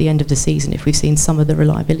to at the end of the season, if we've seen some of the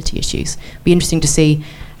reliability issues. It'll be interesting to see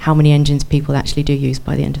how many engines people actually do use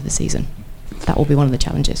by the end of the season. That will be one of the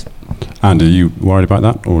challenges. And are you worried about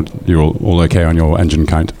that, or you're all okay on your engine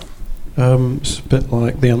count? It's a bit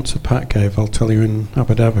like the answer Pat gave, I'll tell you in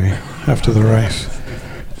Abu Dhabi after the race.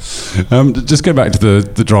 Just go back to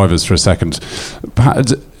the drivers for a second.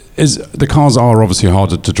 The cars are obviously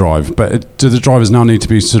harder to drive, but do the drivers now need to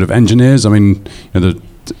be sort of engineers? I mean, but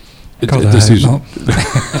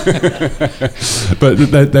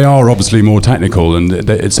they are obviously more technical, and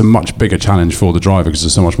it's a much bigger challenge for the driver because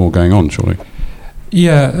there's so much more going on, surely.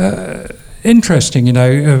 Yeah, interesting,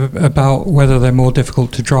 about whether they're more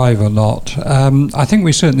difficult to drive or not. I think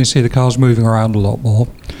we certainly see the cars moving around a lot more.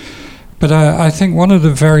 But I think one of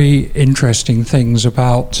the very interesting things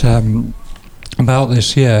about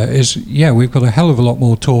this year is, we've got a hell of a lot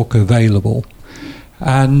more torque available.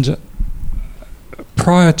 And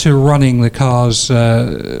prior to running the cars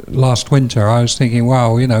last winter, I was thinking,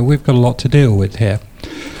 wow, we've got a lot to deal with here.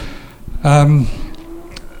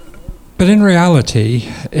 But in reality,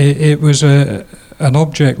 it was an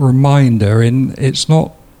object reminder it's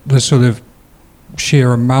not the sort of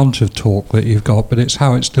sheer amount of torque that you've got, but it's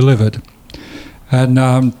how it's delivered. And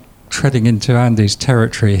I'm treading into Andy's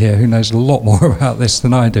territory here, who knows a lot more about this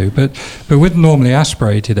than I do. But with normally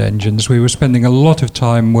aspirated engines, we were spending a lot of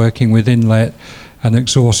time working with inlet and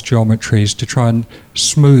exhaust geometries to try and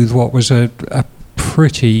smooth what was a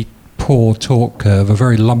pretty poor torque curve, a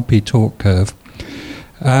very lumpy torque curve.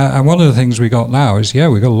 And one of the things we got now is,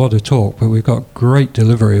 we got a lot of torque, but we've got great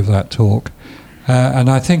delivery of that torque. And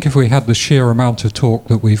I think if we had the sheer amount of torque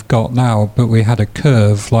that we've got now, but we had a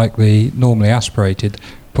curve like the normally aspirated,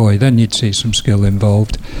 boy, then you'd see some skill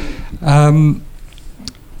involved.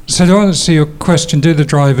 So to answer your question, do the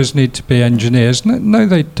drivers need to be engineers? No,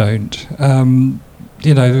 they don't.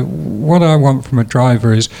 What I want from a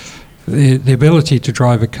driver is the ability to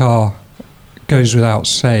drive a car goes without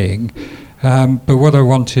saying. But what I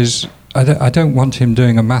want is, I don't want him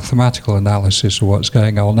doing a mathematical analysis of what's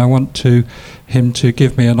going on. I want him to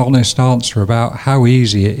give me an honest answer about how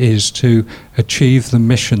easy it is to achieve the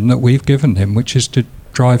mission that we've given him, which is to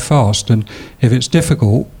drive fast. And if it's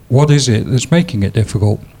difficult, what is it that's making it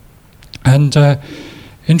difficult? And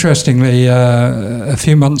interestingly, a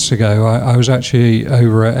few months ago, I was actually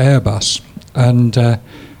over at Airbus, and I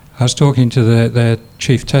was talking to their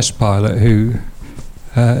chief test pilot, who,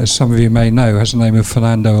 as some of you may know, has the name of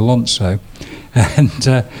Fernando Alonso.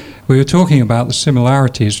 And we were talking about the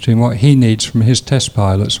similarities between what he needs from his test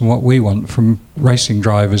pilots and what we want from racing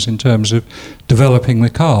drivers in terms of developing the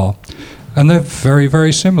car. And they're very,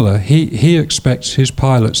 very similar. He expects his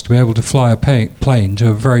pilots to be able to fly a plane to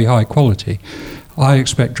a very high quality. I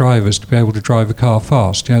expect drivers to be able to drive a car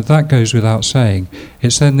fast. That goes without saying.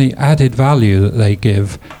 It's then the added value that they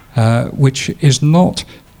give, which is not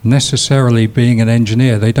necessarily being an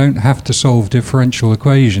engineer. They don't have to solve differential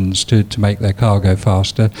equations to make their car go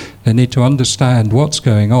faster. They need to understand what's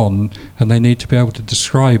going on, and they need to be able to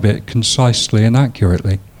describe it concisely and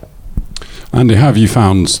accurately. Andy, how have you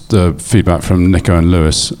found the feedback from Nico and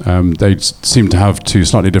Lewis? They seem to have two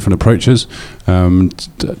slightly different approaches.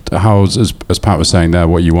 How, as Pat was saying there,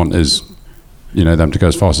 what you want is, them to go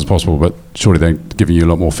as fast as possible, but surely they're giving you a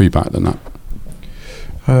lot more feedback than that.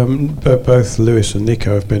 But both Lewis and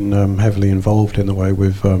Nico have been heavily involved in the way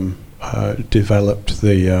we've developed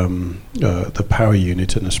the power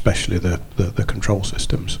unit, and especially the control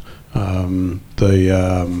systems. There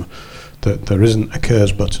isn't a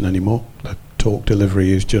KERS button anymore. The torque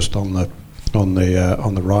delivery is just on the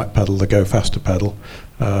right pedal, the go faster pedal,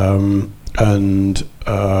 and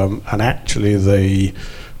actually the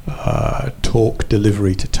torque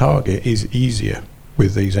delivery to target is easier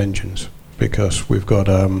with these engines, because we've got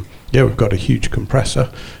a huge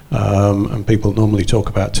compressor, and people normally talk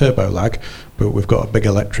about turbo lag, but we've got a big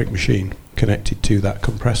electric machine connected to that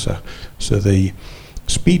compressor, so the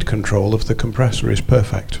speed control of the compressor is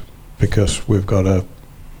perfect, because we've got a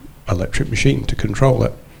electric machine to control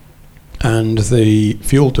it. And the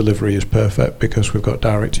fuel delivery is perfect because we've got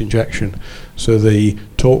direct injection. So the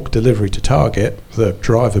torque delivery to target, the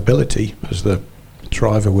drivability, as the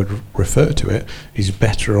driver would refer to it, is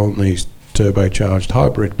better on these turbocharged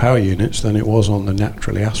hybrid power units than it was on the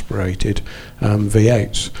naturally aspirated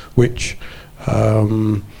V8s, which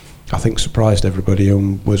I think surprised everybody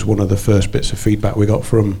and was one of the first bits of feedback we got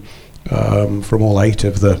from all 8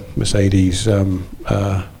 of the Mercedes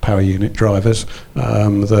power unit drivers,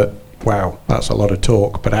 that wow, that's a lot of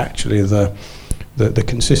torque, but actually the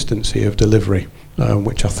consistency of delivery,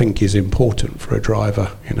 which I think is important for a driver.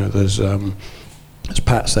 There's as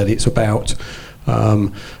Pat said, it's about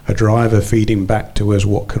a driver feeding back to us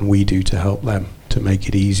what can we do to help them to make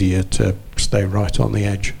it easier to stay right on the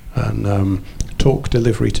edge, and torque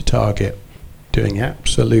delivery to target, doing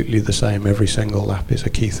absolutely the same every single lap is a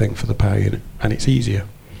key thing for the power unit, and it's easier.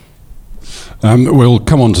 We'll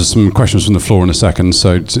come on to some questions from the floor in a second,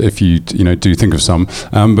 so if you do think of some.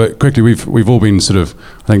 But quickly, we've all been sort of,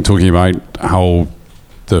 I think, talking about how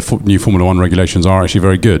the new Formula One regulations are actually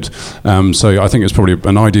very good. So I think it's probably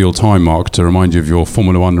an ideal time, Mark, to remind you of your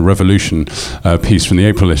Formula One Revolution piece from the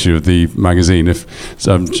April issue of the magazine.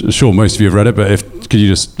 So I'm sure most of you have read it, but could you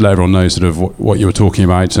just let everyone know sort of what you were talking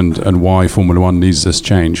about and why Formula One needs this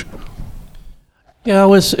change? Yeah,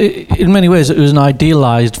 in many ways it was an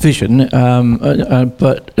idealised vision,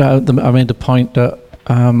 but I made the point that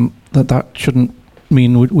that shouldn't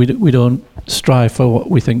mean we don't strive for what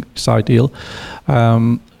we think is ideal.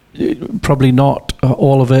 Probably not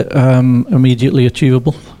all of it immediately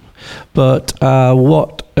achievable, but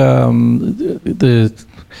what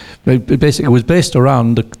basically was based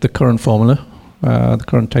around the current formula, the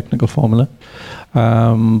current technical formula.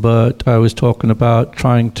 But I was talking about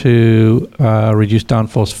trying to reduce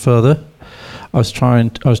downforce further. I was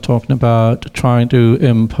talking about trying to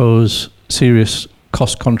impose serious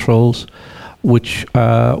cost controls, which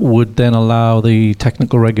would then allow the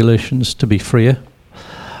technical regulations to be freer.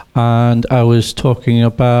 And I was talking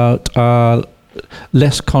about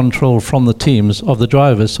less control from the teams of the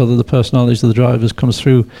drivers, so that the personalities of the drivers comes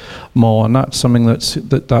through more, and that's something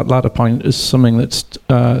that latter point is something that's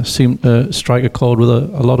seemed to strike a chord with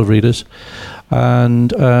a lot of readers.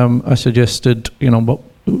 And I suggested,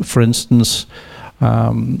 for instance,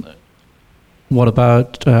 what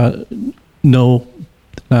about no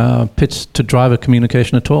pits to driver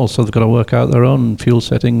communication at all? So they've got to work out their own fuel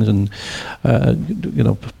settings and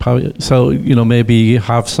power. So maybe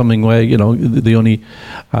have something where the only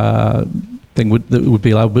thing that would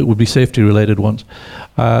be allowed would be safety related ones,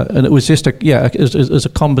 and it was just as a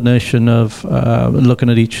combination of looking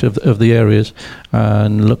at each of the areas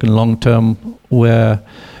and looking long term where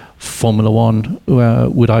Formula One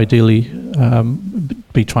would ideally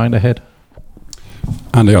be trying to head.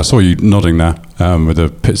 Andy, I saw you nodding there with the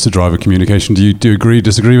pits to driver communication. Do you agree,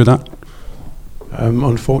 disagree with that?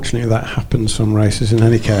 Unfortunately, that happens some races in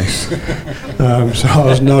any case. So I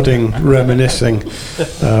was nodding, reminiscing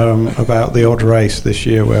about the odd race this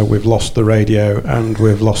year where we've lost the radio and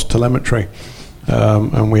we've lost telemetry.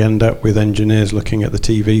 And we end up with engineers looking at the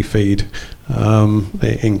TV feed,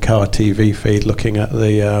 the in-car TV feed, looking at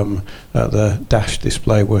the dash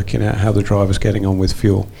display, working out how the driver's getting on with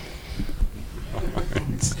fuel.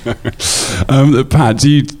 Pat,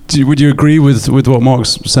 would you agree with what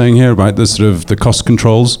Mark's saying here about the sort of the cost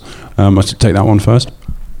controls? I should take that one first.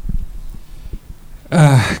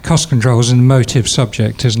 Cost controls is an emotive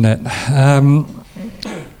subject, isn't it?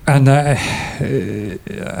 And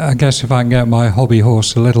I guess if I can get my hobby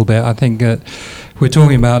horse a little bit, I think that we're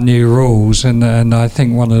talking about new rules, and I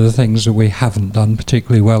think one of the things that we haven't done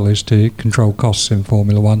particularly well is to control costs in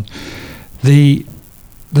Formula One. The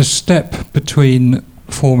step between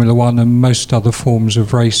Formula One and most other forms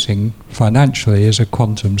of racing financially is a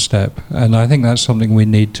quantum step, and I think that's something we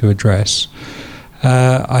need to address.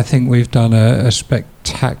 I think we've done a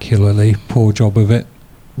spectacularly poor job of it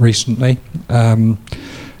recently.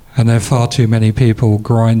 And there are far too many people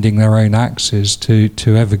grinding their own axes to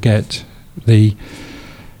ever get the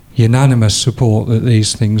unanimous support that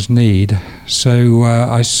these things need. So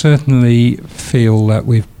I certainly feel that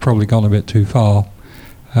we've probably gone a bit too far,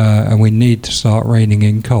 and we need to start reining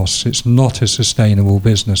in costs. It's not a sustainable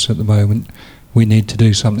business at the moment. We need to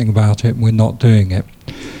do something about it, and we're not doing it.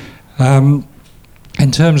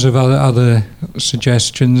 In terms of other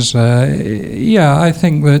suggestions, I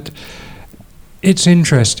think that it's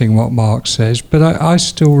interesting what Mark says, but I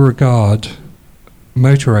still regard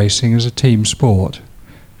motor racing as a team sport,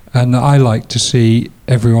 and I like to see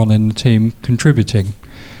everyone in the team contributing.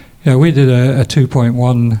 We did a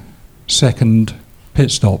 2.1 second pit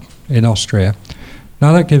stop in Austria.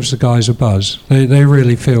 Now that gives the guys a buzz. They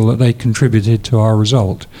really feel that they contributed to our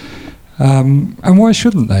result. And why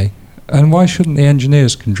shouldn't they? And why shouldn't the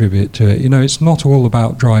engineers contribute to it? It's not all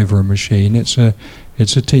about driver and machine. It's a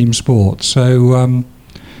team sport. So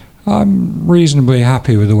I'm reasonably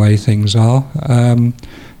happy with the way things are.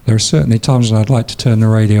 There are certainly times when I'd like to turn the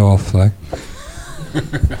radio off, though.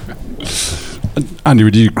 Andy,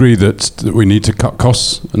 would you agree that we need to cut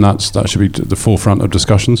costs, and that should be at the forefront of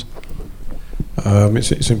discussions?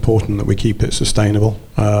 It's important that we keep it sustainable,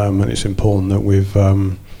 and it's important that we've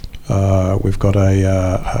got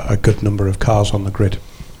a good number of cars on the grid,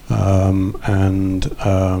 and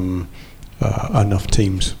enough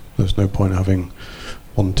teams. There's no point having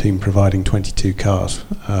one team providing 22 cars.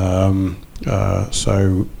 I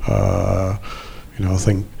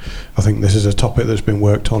think this is a topic that's been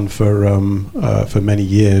worked on for many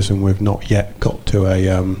years, and we've not yet got to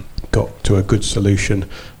a good solution.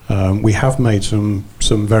 We have made some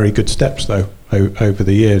very good steps though over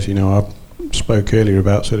the years. I spoke earlier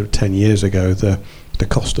about sort of 10 years ago the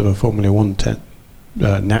cost of a Formula One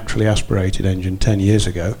naturally aspirated engine 10 years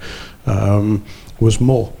ago was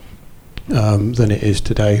more than it is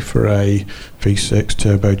today for a V6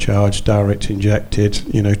 turbocharged, direct injected,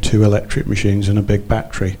 2 electric machines and a big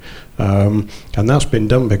battery. And that's been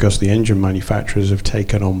done because the engine manufacturers have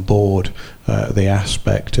taken on board the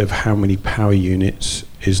aspect of how many power units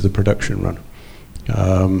is the production run.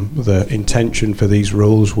 The intention for these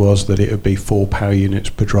rules was that it would be 4 power units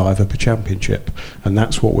per driver per championship, and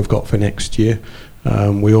that's what we've got for next year.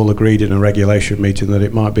 We all agreed in a regulation meeting that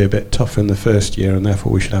it might be a bit tough in the first year, and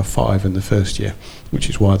therefore we should have 5 in the first year, which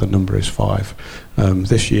is why the number is 5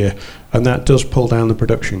 this year. And that does pull down the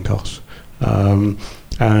production costs.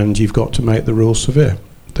 And you've got to make the rules severe.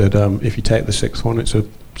 That if you take the 6th one, it's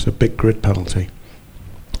a big grid penalty.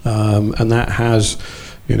 And that has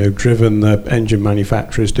driven the engine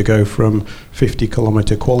manufacturers to go from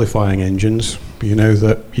 50-kilometre qualifying engines,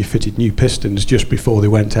 that you fitted new pistons just before they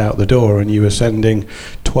went out the door, and you were sending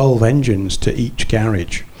 12 engines to each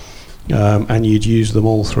garage, and you'd use them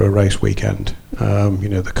all through a race weekend.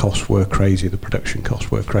 The costs were crazy, the production costs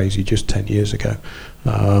were crazy just 10 years ago.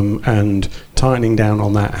 And tightening down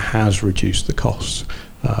on that has reduced the costs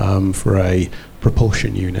for a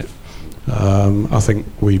propulsion unit. I think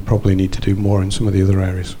we probably need to do more in some of the other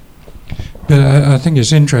areas. But I think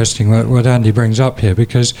it's interesting what Andy brings up here,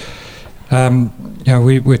 because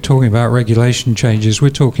we're talking about regulation changes.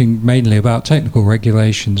 We're talking mainly about technical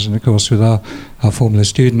regulations, and of course with our Formula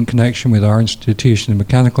Student connection, with our Institution of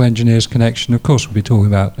Mechanical Engineers connection, of course we'll be talking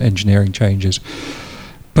about engineering changes.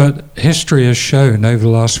 But history has shown over the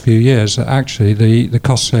last few years that actually the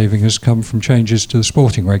cost saving has come from changes to the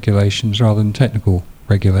sporting regulations rather than technical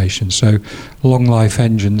regulations. So long life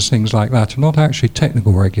engines, things like that, are not actually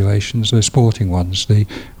technical regulations, they're sporting ones, the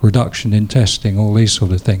reduction in testing, all these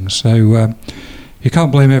sort of things. So you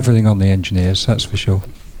can't blame everything on the engineers, that's for sure.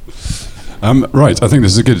 Right, I think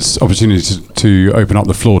this is a good opportunity to open up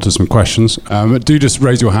the floor to some questions. Do just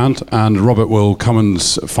raise your hand, and Robert will come and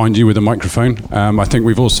find you with a microphone. I think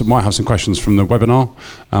we've also might have some questions from the webinar,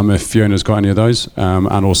 if Fiona's got any of those,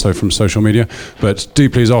 and also from social media. But do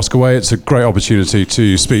please ask away. It's a great opportunity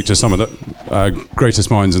to speak to some of the greatest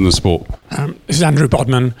minds in the sport. This is Andrew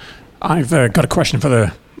Bodman. I've got a question for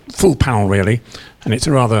the full panel, really, and it's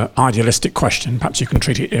a rather idealistic question. Perhaps you can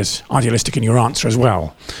treat it as idealistic in your answer as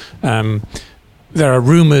well. There are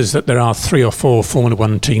rumours that there are 3 or 4 Formula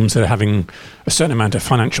One teams that are having a certain amount of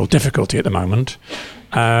financial difficulty at the moment.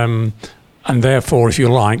 And therefore, if you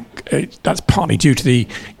like, that's partly due to the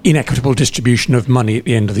inequitable distribution of money at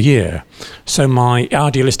the end of the year. So my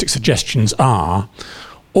idealistic suggestions are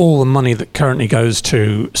all the money that currently goes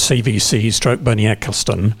to CVC / Bernie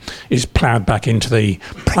Ecclestone is ploughed back into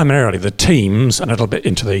primarily the teams and a little bit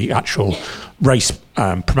into the actual race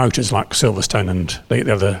promoters like Silverstone and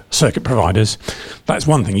the other circuit providers. That's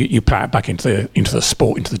one thing. You plough it back into the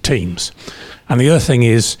sport, into the teams. And the other thing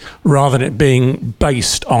is, rather than it being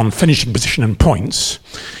based on finishing position and points,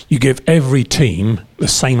 you give every team the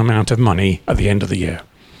same amount of money at the end of the year.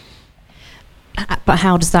 But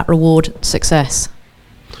how does that reward success?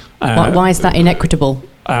 Why is that inequitable?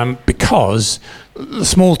 Because the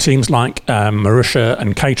small teams like Marussia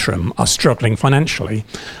and Caterham are struggling financially.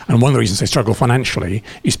 And one of the reasons they struggle financially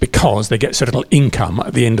is because they get so little income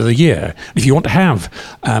at the end of the year. If you want to have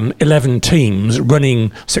 11 teams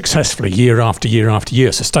running successfully year after year after year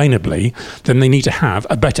sustainably, then they need to have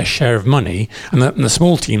a better share of money. And the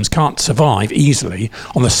small teams can't survive easily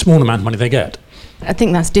on the small amount of money they get. I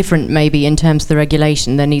think that's different maybe in terms of the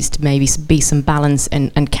regulation. There needs to maybe be some balance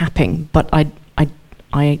and capping. But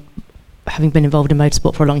I, having been involved in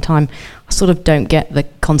motorsport for a long time, I sort of don't get the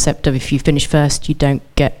concept of if you finish first, you don't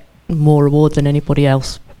get more reward than anybody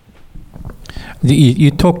else.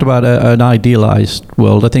 You talked about an idealised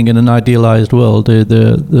world. I think in an idealised world,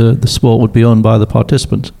 the sport would be owned by the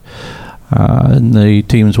participants. And the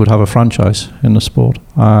teams would have a franchise in the sport.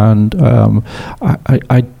 And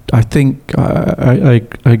I think I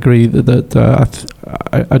agree that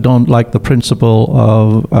I don't like the principle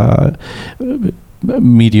of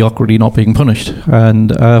mediocrity not being punished.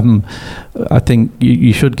 And I think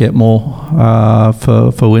you should get more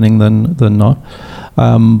for winning than not.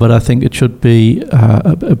 But I think it should be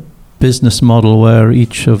a business model where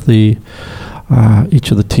each of the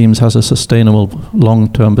teams has a sustainable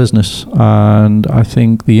long-term business, and I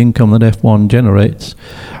think the income that F1 generates,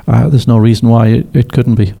 there's no reason why it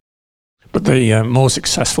couldn't be. But the more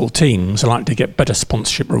successful teams are likely to get better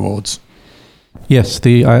sponsorship rewards. Yes,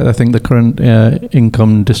 I think the current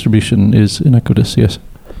income distribution is inequitous, yes.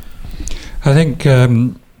 I think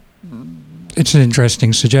it's an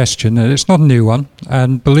interesting suggestion. It's not a new one,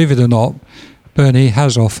 and believe it or not, Bernie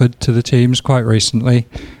has offered to the teams quite recently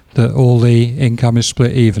that all the income is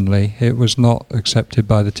split evenly. It was not accepted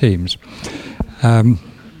by the teams.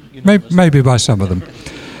 Maybe by some of them.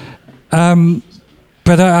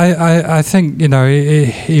 But I think,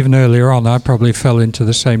 even earlier on, I probably fell into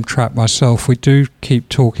the same trap myself. We do keep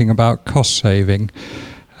talking about cost saving,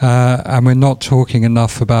 and we're not talking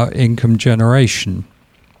enough about income generation.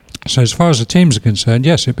 So as far as the teams are concerned,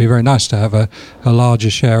 yes, it'd be very nice to have a larger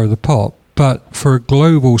share of the pot. But for a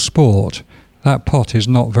global sport, that pot is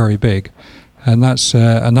not very big, and that's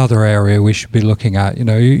another area we should be looking at.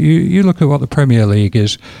 You look at what the Premier League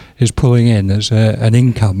is pulling in as an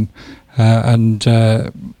income, and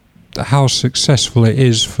how successful it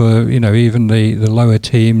is for even the lower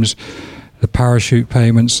teams, the parachute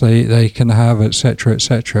payments they can have, etc.,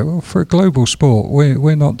 etc. Well, for a global sport,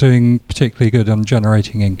 we're not doing particularly good on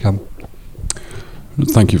generating income.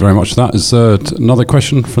 Thank you very much for that. Is there another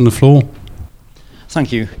question from the floor?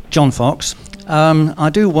 Thank you. John Fox. I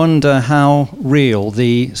do wonder how real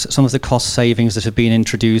some of the cost savings that have been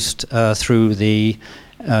introduced through the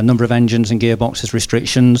number of engines and gearboxes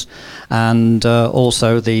restrictions, and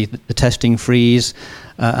also the testing freeze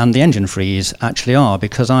and the engine freeze actually are,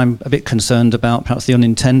 because I'm a bit concerned about perhaps the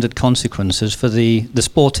unintended consequences for the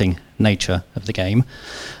sporting nature of the game.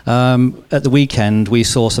 At the weekend, we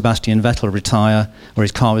saw Sebastian Vettel retire, or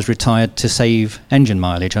his car was retired to save engine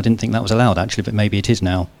mileage. I didn't think that was allowed, actually, but maybe it is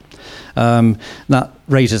now. That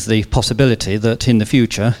raises the possibility that in the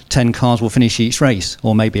future 10 cars will finish each race,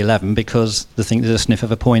 or maybe 11, because they think there's a sniff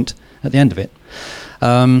of a point at the end of it.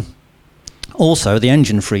 Also, the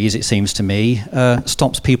engine freeze, it seems to me,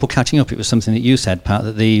 stops people catching up. It was something that you said, Pat,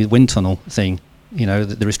 that the wind tunnel thing,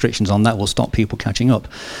 the restrictions on that will stop people catching up.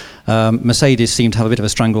 Mercedes seem to have a bit of a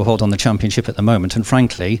stranglehold on the championship at the moment, and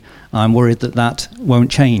frankly, I'm worried that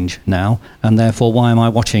won't change now, and therefore why am I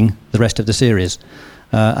watching the rest of the series?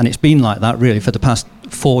 And it's been like that really for the past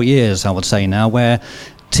 4 years, I would say now, where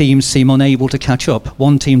teams seem unable to catch up.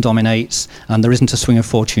 One team dominates and there isn't a swing of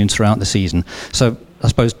fortune throughout the season. So I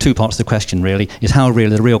suppose 2 parts of the question really is how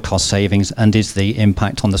real are the real cost savings, and is the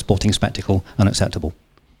impact on the sporting spectacle unacceptable?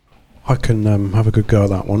 I can have a good go at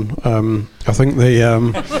that one. I think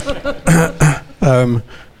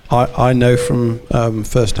I know from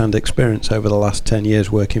first-hand experience over the last 10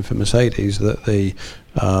 years working for Mercedes that the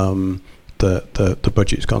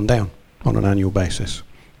budget's gone down on an annual basis,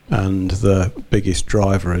 and the biggest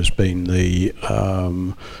driver has been the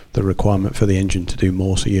requirement for the engine to do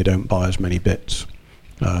more, so you don't buy as many bits,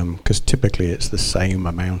 because typically it's the same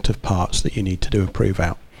amount of parts that you need to do a prove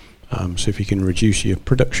out. So if you can reduce your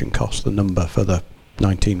production cost, the number for the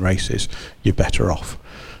 19 races, you're better off.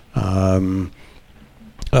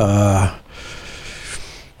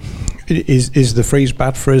 Is the freeze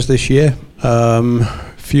bad for us this year?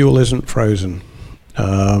 Fuel isn't frozen.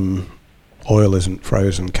 Oil isn't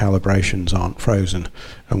frozen. Calibrations aren't frozen.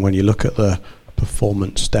 And when you look at the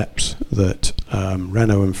performance steps that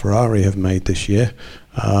Renault and Ferrari have made this year,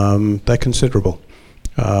 they're considerable.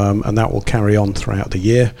 And that will carry on throughout the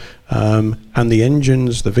year. And the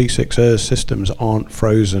engines, the V6 systems aren't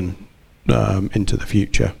frozen into the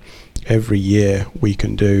future. Every year we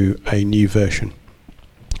can do a new version.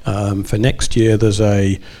 For next year,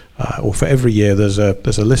 for every year, there's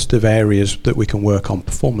a list of areas that we can work on,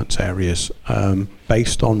 performance areas,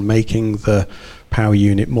 based on making the power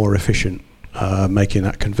unit more efficient, making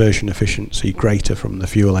that conversion efficiency greater from the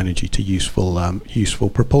fuel energy to useful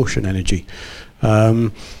propulsion energy.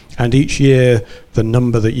 And each year, the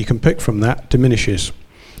number that you can pick from that diminishes.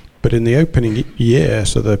 But in the opening year,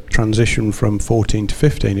 so the transition from 14 to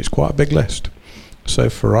 15, it's quite a big list. So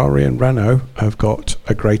Ferrari and Renault have got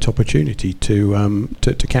a great opportunity to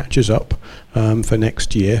catch us up for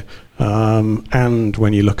next year. And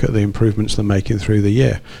when you look at the improvements they're making through the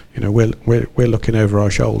year, we're looking over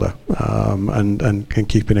our shoulder and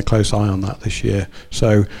keeping a close eye on that this year.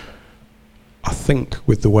 So I think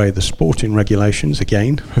with the way the sporting regulations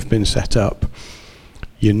again have been set up,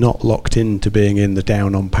 you're not locked into being in the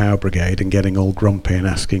down on power brigade and getting all grumpy and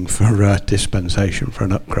asking for dispensation for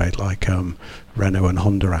an upgrade like Renault and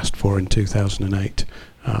Honda asked for in 2008.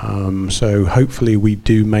 So hopefully we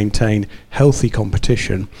do maintain healthy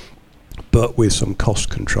competition, but with some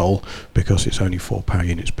cost control, because it's only 4 power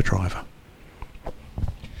units per driver.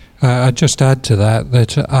 I'd just add to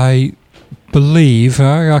that I believe,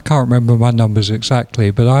 I can't remember my numbers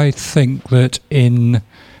exactly, but I think that in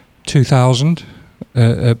 2000,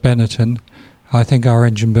 at Benetton, I think our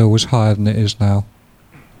engine bill was higher than it is now.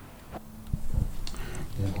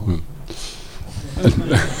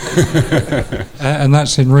 And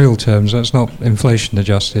that's in real terms, that's not inflation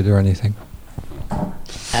adjusted or anything.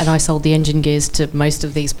 And I sold the engine gears to most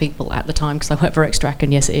of these people at the time because I worked for Extrac,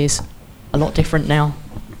 and yes, it is a lot different now.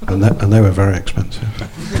 And they were very expensive.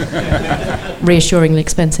 Reassuringly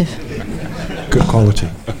expensive. Good quality.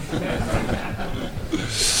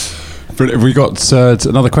 Have we got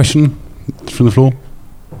another question from the floor?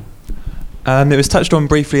 It was touched on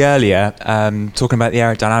briefly earlier, talking about the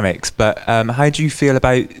aerodynamics, but how do you feel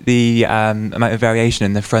about the amount of variation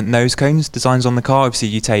in the front nose cones designs on the car? Obviously,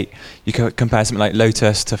 you compare something like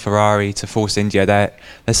Lotus to Ferrari to Force India. They're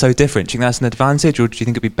so different. Do you think that's an advantage, or do you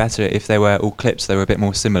think it'd be better if they were all clips, they were a bit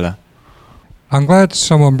more similar? I'm glad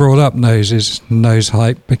someone brought up nose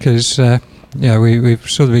height, because we've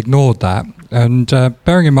sort of ignored that. And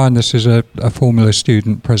bearing in mind this is a Formula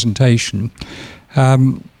student presentation,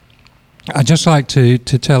 I'd just like to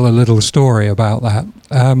tell a little story about that.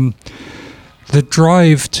 The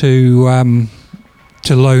drive to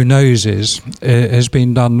low noses has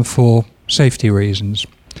been done for safety reasons,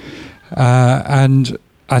 and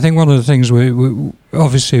I think one of the things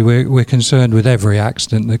we're concerned with every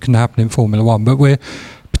accident that can happen in Formula One, but we're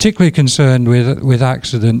particularly concerned with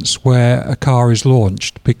accidents where a car is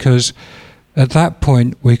launched, because at that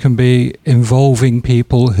point we can be involving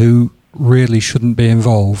people who really shouldn't be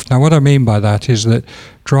involved. Now, what I mean by that is that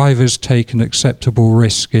drivers take an acceptable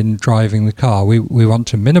risk in driving the car. We want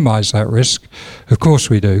to minimise that risk. Of course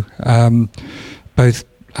we do, both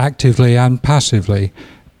actively and passively.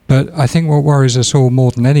 But I think what worries us all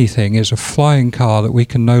more than anything is a flying car that we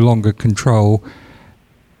can no longer control,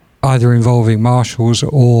 either involving marshals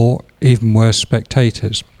or, even worse,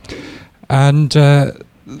 spectators. And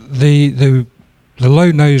the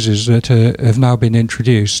low noses that have now been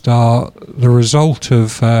introduced are the result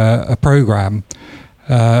of a programme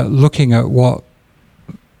looking at what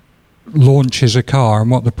launches a car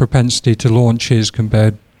and what the propensity to launch is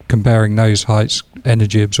comparing nose heights,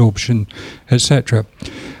 energy absorption, etc.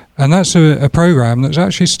 And that's a programme that's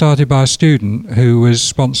actually started by a student who was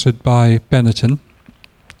sponsored by Benetton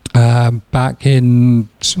back in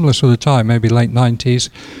similar sort of time, maybe late 90s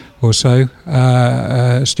or so.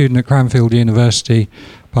 A student at Cranfield University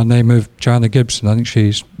by the name of Joanna Gibson. I think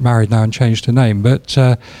she's married now and changed her name. But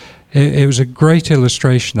it was a great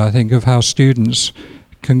illustration, I think, of how students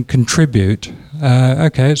can contribute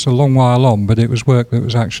okay, it's a long while on, but it was work that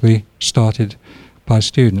was actually started by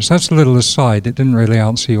students. That's a little aside. It didn't really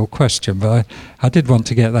answer your question, but I did want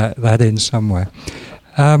to get that in somewhere.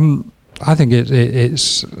 I think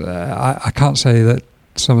it's. I can't say that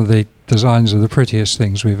some of the designs are the prettiest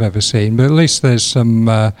things we've ever seen, but at least there's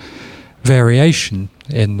some variation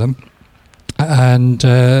in them. And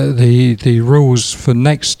the rules for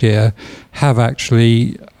next year have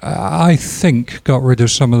actually, I think, got rid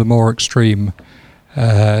of some of the more extreme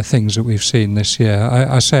things that we've seen this year.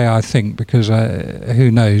 I say I think because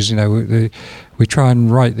who knows? We try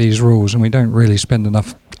and write these rules and we don't really spend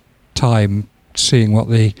enough time seeing what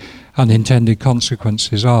the unintended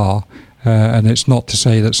consequences are. And it's not to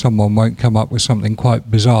say that someone won't come up with something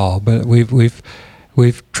quite bizarre, but we've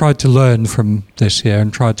tried to learn from this year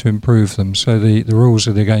and tried to improve them. So the rules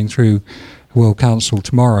that are going through World Council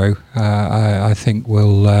tomorrow, I think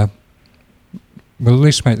will at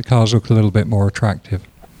least make the cars look a little bit more attractive.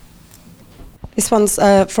 This one's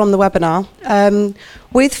from the webinar.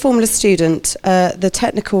 With Formula Student, the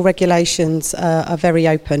technical regulations are very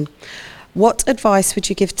open. What advice would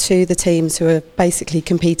you give to the teams who are basically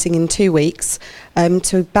competing in 2 weeks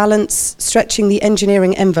to balance stretching the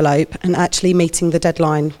engineering envelope and actually meeting the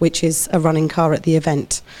deadline, which is a running car at the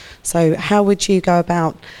event? So how would you go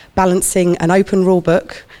about balancing an open rule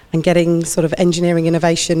book and getting sort of engineering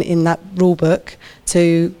innovation in that rule book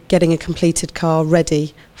to getting a completed car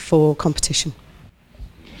ready for competition?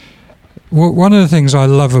 Well, one of the things I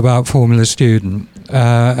love about Formula Student,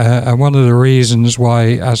 and one of the reasons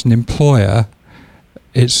why, as an employer,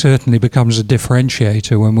 it certainly becomes a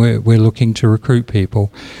differentiator when we're looking to recruit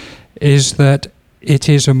people, is that it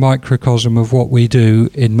is a microcosm of what we do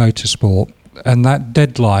in motorsport, and that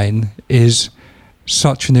deadline is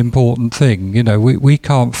such an important thing. We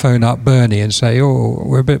can't phone up Bernie and say, "Oh,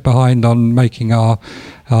 we're a bit behind on making our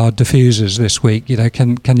diffusers this week.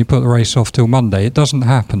 Can you put the race off till Monday?" It doesn't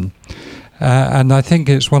happen. And I think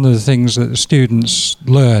it's one of the things that the students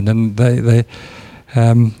learn, and they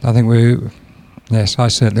I think yes, I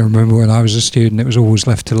certainly remember when I was a student, it was always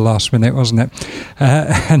left to the last minute, wasn't it?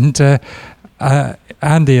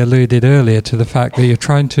 Andy alluded earlier to the fact that you're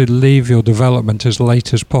trying to leave your development as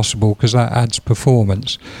late as possible because that adds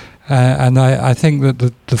performance. And I think that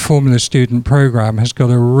the Formula Student program has got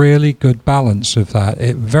a really good balance of that.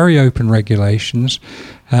 Very open regulations,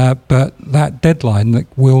 but that deadline that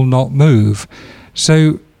will not move.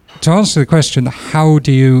 So to answer the question, how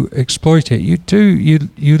do you exploit it? You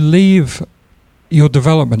leave your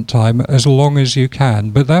development time as long as you can,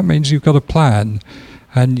 but that means you've got a plan.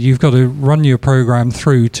 And you've got to run your program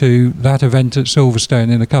through to that event at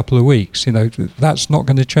Silverstone in a couple of weeks. That's not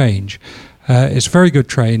going to change. It's very good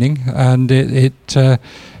training, and it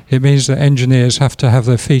means that engineers have to have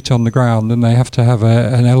their feet on the ground, and they have to have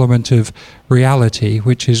an element of reality,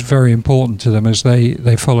 which is very important to them as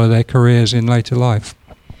they follow their careers in later life.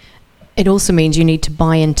 It also means you need to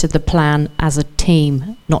buy into the plan as a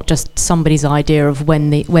team, not just somebody's idea of when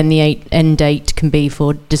the end date can be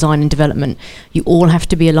for design and development. You all have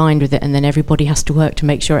to be aligned with it, and then everybody has to work to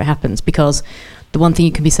make sure it happens, because the one thing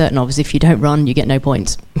you can be certain of is if you don't run, you get no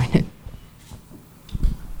points. Are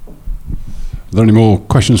there any more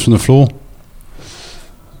questions from the floor?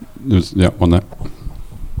 One there.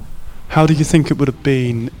 How do you think it would have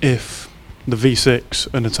been if the V6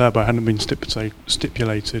 and the turbo hadn't been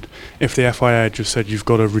stipulated, if the FIA had just said you've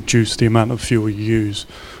got to reduce the amount of fuel you use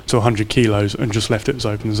to 100 kilos and just left it as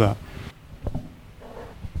open as that?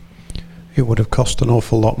 It would have cost an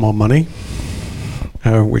awful lot more money,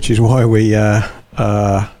 which is why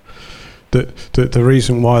the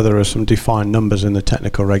reason why there are some defined numbers in the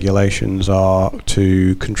technical regulations are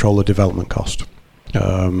to control the development cost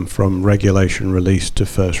from regulation release to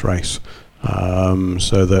first race.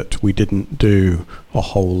 So that we didn't do a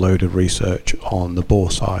whole load of research on the bore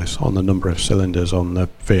size, on the number of cylinders, on the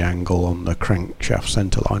V-angle, on the crankshaft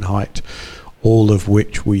centerline height, all of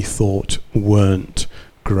which we thought weren't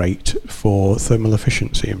great for thermal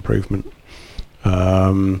efficiency improvement.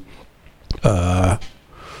 But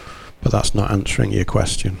that's not answering your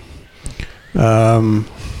question. If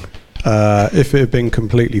it had been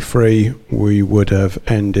completely free, we would have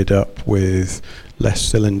ended up with less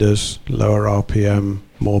cylinders, lower RPM,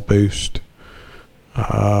 more boost,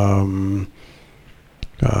 3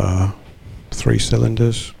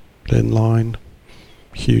 cylinders, inline,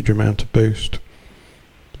 huge amount of boost,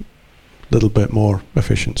 little bit more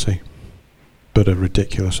efficiency, but a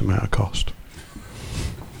ridiculous amount of cost.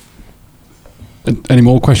 Any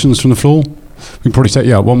more questions from the floor? We can probably take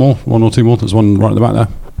one or two more. There's one right at the back there.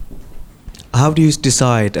 How do you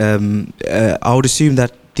decide? I would assume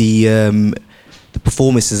that the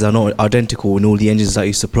performances are not identical in all the engines that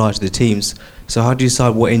you supply to the teams. So how do you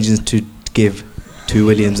decide what engines to give to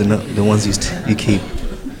Williams and the ones you keep?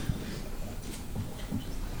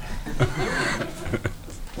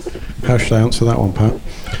 How should I answer that one, Pat?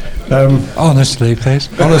 Honestly, please.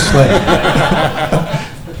 Honestly.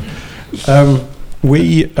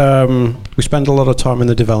 We spend a lot of time in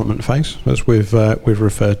the development phase, as we've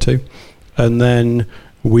referred to, and then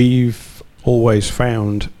we've always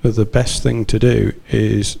found that the best thing to do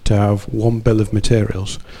is to have one bill of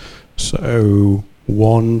materials, so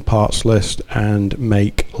one parts list, and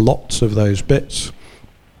make lots of those bits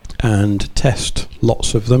and test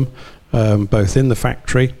lots of them, both in the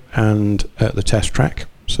factory and at the test track.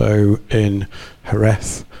 So in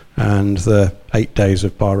Jerez and the 8 days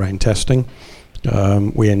of Bahrain testing,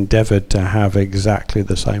 we endeavoured to have exactly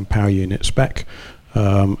the same power unit spec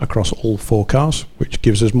across all 4 cars, which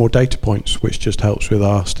gives us more data points, which just helps with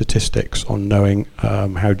our statistics on knowing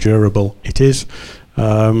how durable it is.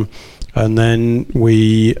 And then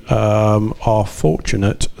we are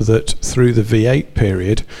fortunate that through the V8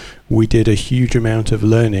 period, we did a huge amount of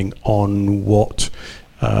learning on what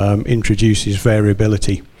introduces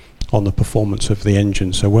variability on the performance of the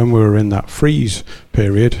engine. So when we were in that freeze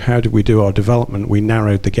period, how did we do our development? We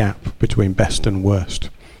narrowed the gap between best and worst.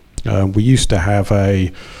 We used to have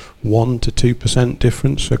a 1 to 2%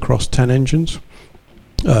 difference across 10 engines,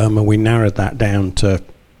 and we narrowed that down to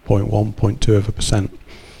 0.1, 0.2%.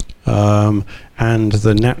 And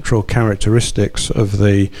the natural characteristics of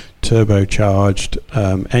the turbocharged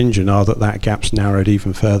engine are that gap's narrowed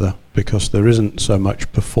even further, because there isn't so much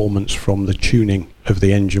performance from the tuning of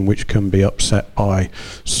the engine, which can be upset by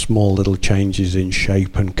small little changes in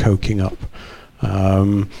shape and coking up.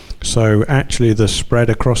 So actually the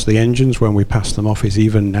spread across the engines when we pass them off is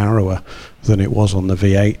even narrower than it was on the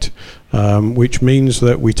V8, which means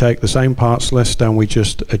that we take the same parts list and we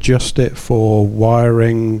just adjust it for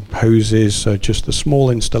wiring, hoses, so just the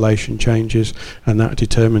small installation changes, and that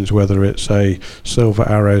determines whether it's a Silver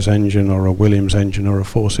Arrows engine or a Williams engine or a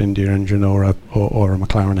Force India engine or a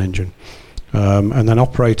McLaren engine. And then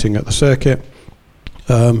operating at the circuit,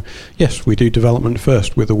 yes, we do development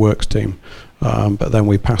first with the works team. But then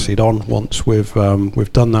we pass it on once we've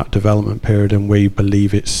done that development period and we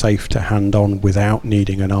believe it's safe to hand on without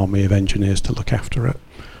needing an army of engineers to look after it.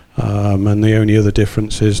 And the only other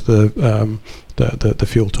difference is the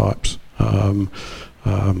fuel types.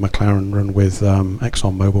 McLaren run with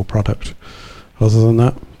ExxonMobil product. Other than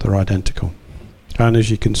that, they're identical. And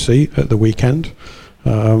as you can see at the weekend,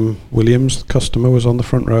 Williams, the customer, was on the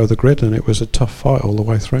front row of the grid, and it was a tough fight all the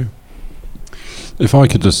way through. If I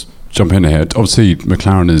could just jump in here, obviously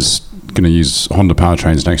McLaren is going to use Honda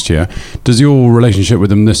powertrains next year. Does your relationship with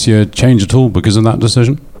them this year change at all because of that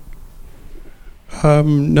decision?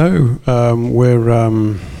 No,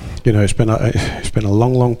 we're it's been a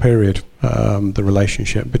long period, the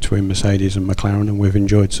relationship between Mercedes and McLaren, and we've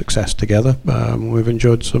enjoyed success together. We've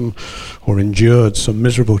endured some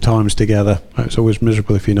miserable times together. It's always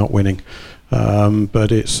miserable if you're not winning,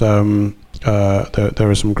 but it's there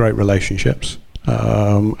are some great relationships.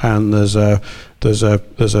 And there's a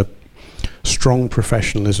strong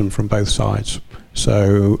professionalism from both sides.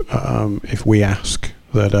 So if we ask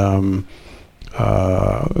that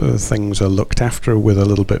things are looked after with a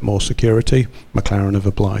little bit more security, McLaren have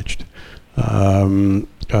obliged. The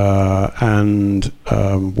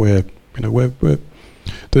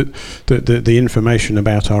information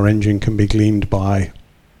about our engine can be gleaned by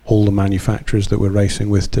all the manufacturers that we're racing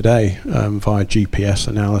with today, via GPS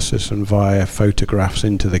analysis and via photographs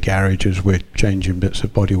into the garage as we're changing bits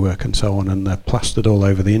of bodywork and so on, and they're plastered all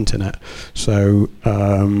over the internet. So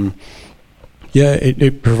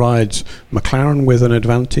it provides McLaren with an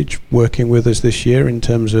advantage working with us this year in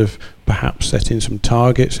terms of perhaps setting some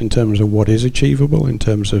targets in terms of what is achievable in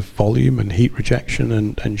terms of volume and heat rejection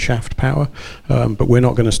and shaft power, but we're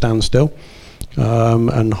not going to stand still.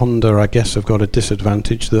 And Honda, I guess, have got a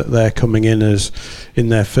disadvantage that they're coming in as in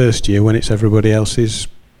their first year when it's everybody else's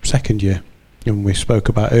second year. And we spoke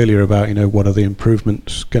about earlier about what are the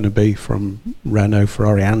improvements going to be from Renault,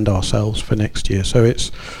 Ferrari, and ourselves for next year. So it's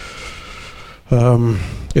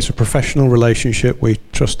a professional relationship. We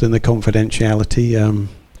trust in the confidentiality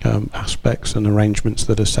aspects and arrangements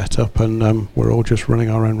that are set up, and we're all just running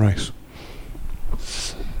our own race.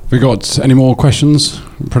 We got any more questions?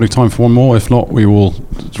 Probably time for one more. If not, we will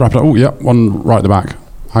wrap it up. Oh, yeah, one right at the back.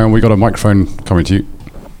 Hang on, we got a microphone coming to you.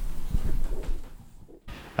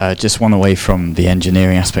 Just one away from the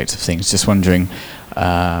engineering aspect of things. Just wondering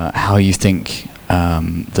how you think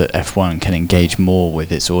that F1 can engage more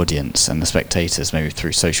with its audience and the spectators, maybe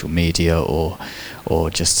through social media or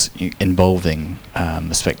just involving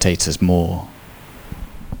the spectators more?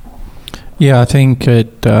 Yeah, I think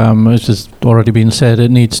it, as has already been said,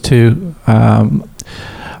 it needs to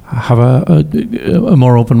have a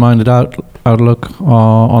more open-minded outlook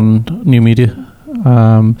on new media.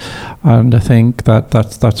 And I think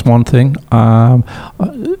that's one thing.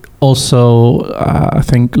 Also, I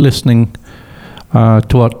think listening to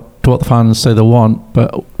what the fans say they want,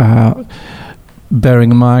 but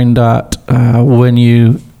bearing in mind that when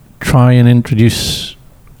you try and introduce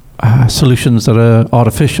solutions that are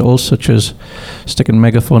artificial, such as sticking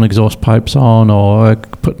megaphone exhaust pipes on or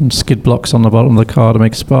putting skid blocks on the bottom of the car to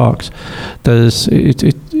make sparks,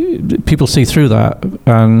 people see through that,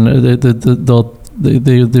 and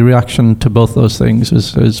the reaction to both those things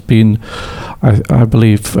has been, I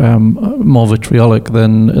believe, more vitriolic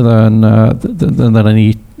than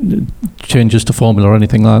any changes to formula or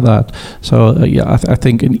anything like that. So I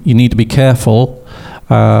think you need to be careful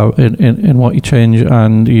in what you change,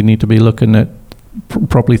 and you need to be looking at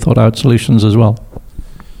properly thought out solutions as well.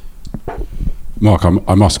 Mark,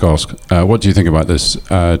 I must ask, what do you think about this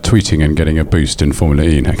tweeting and getting a boost in Formula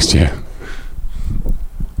E next year?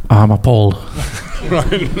 I'm appalled.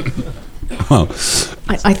 Right. Well,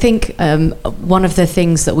 I think one of the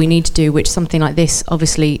things that we need to do, which something like this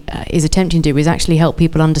obviously is attempting to do, is actually help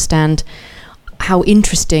people understand how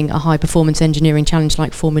interesting a high-performance engineering challenge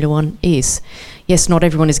like Formula One is. Yes, not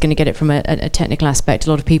everyone is going to get it from a technical aspect. A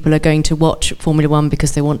lot of people are going to watch Formula One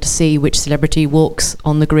because they want to see which celebrity walks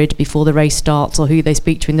on the grid before the race starts or who they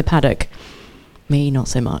speak to in the paddock. Me, not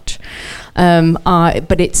so much.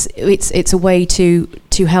 But it's a way to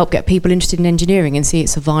help get people interested in engineering and see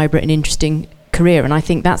it's a vibrant and interesting career. And I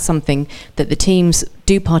think that's something that the teams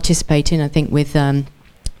do participate in, I think, with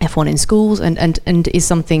F1 in schools, and is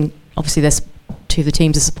something, obviously there's two of the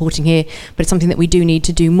teams are supporting here, but it's something that we do need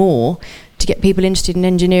to do more to get people interested in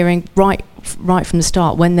engineering right from the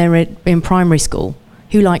start when they're in primary school.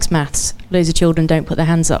 Who likes maths? Loads of children don't put their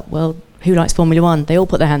hands up. Well, who likes Formula One? They all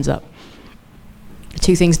put their hands up. The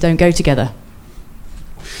two things don't go together.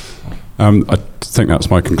 I think that's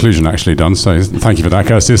my conclusion actually done, so thank you for that,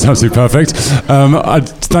 Kirsty. It's absolutely perfect.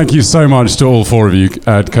 Thank you so much to all four of you,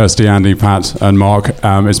 Kirsty, Andy, Pat and Mark.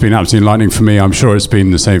 It's been absolutely enlightening for me. I'm sure it's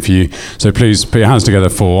been the same for you. So please put your hands together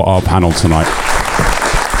for our panel tonight.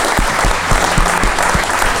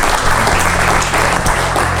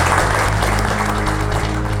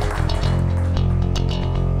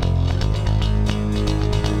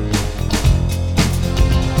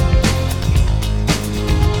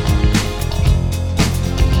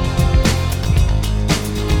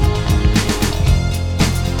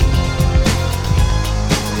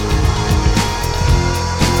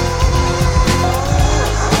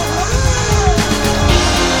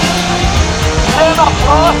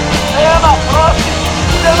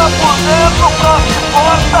 Cena por dentro, Cross de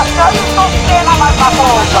porta, caiu Senna mais na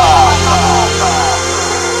ponta.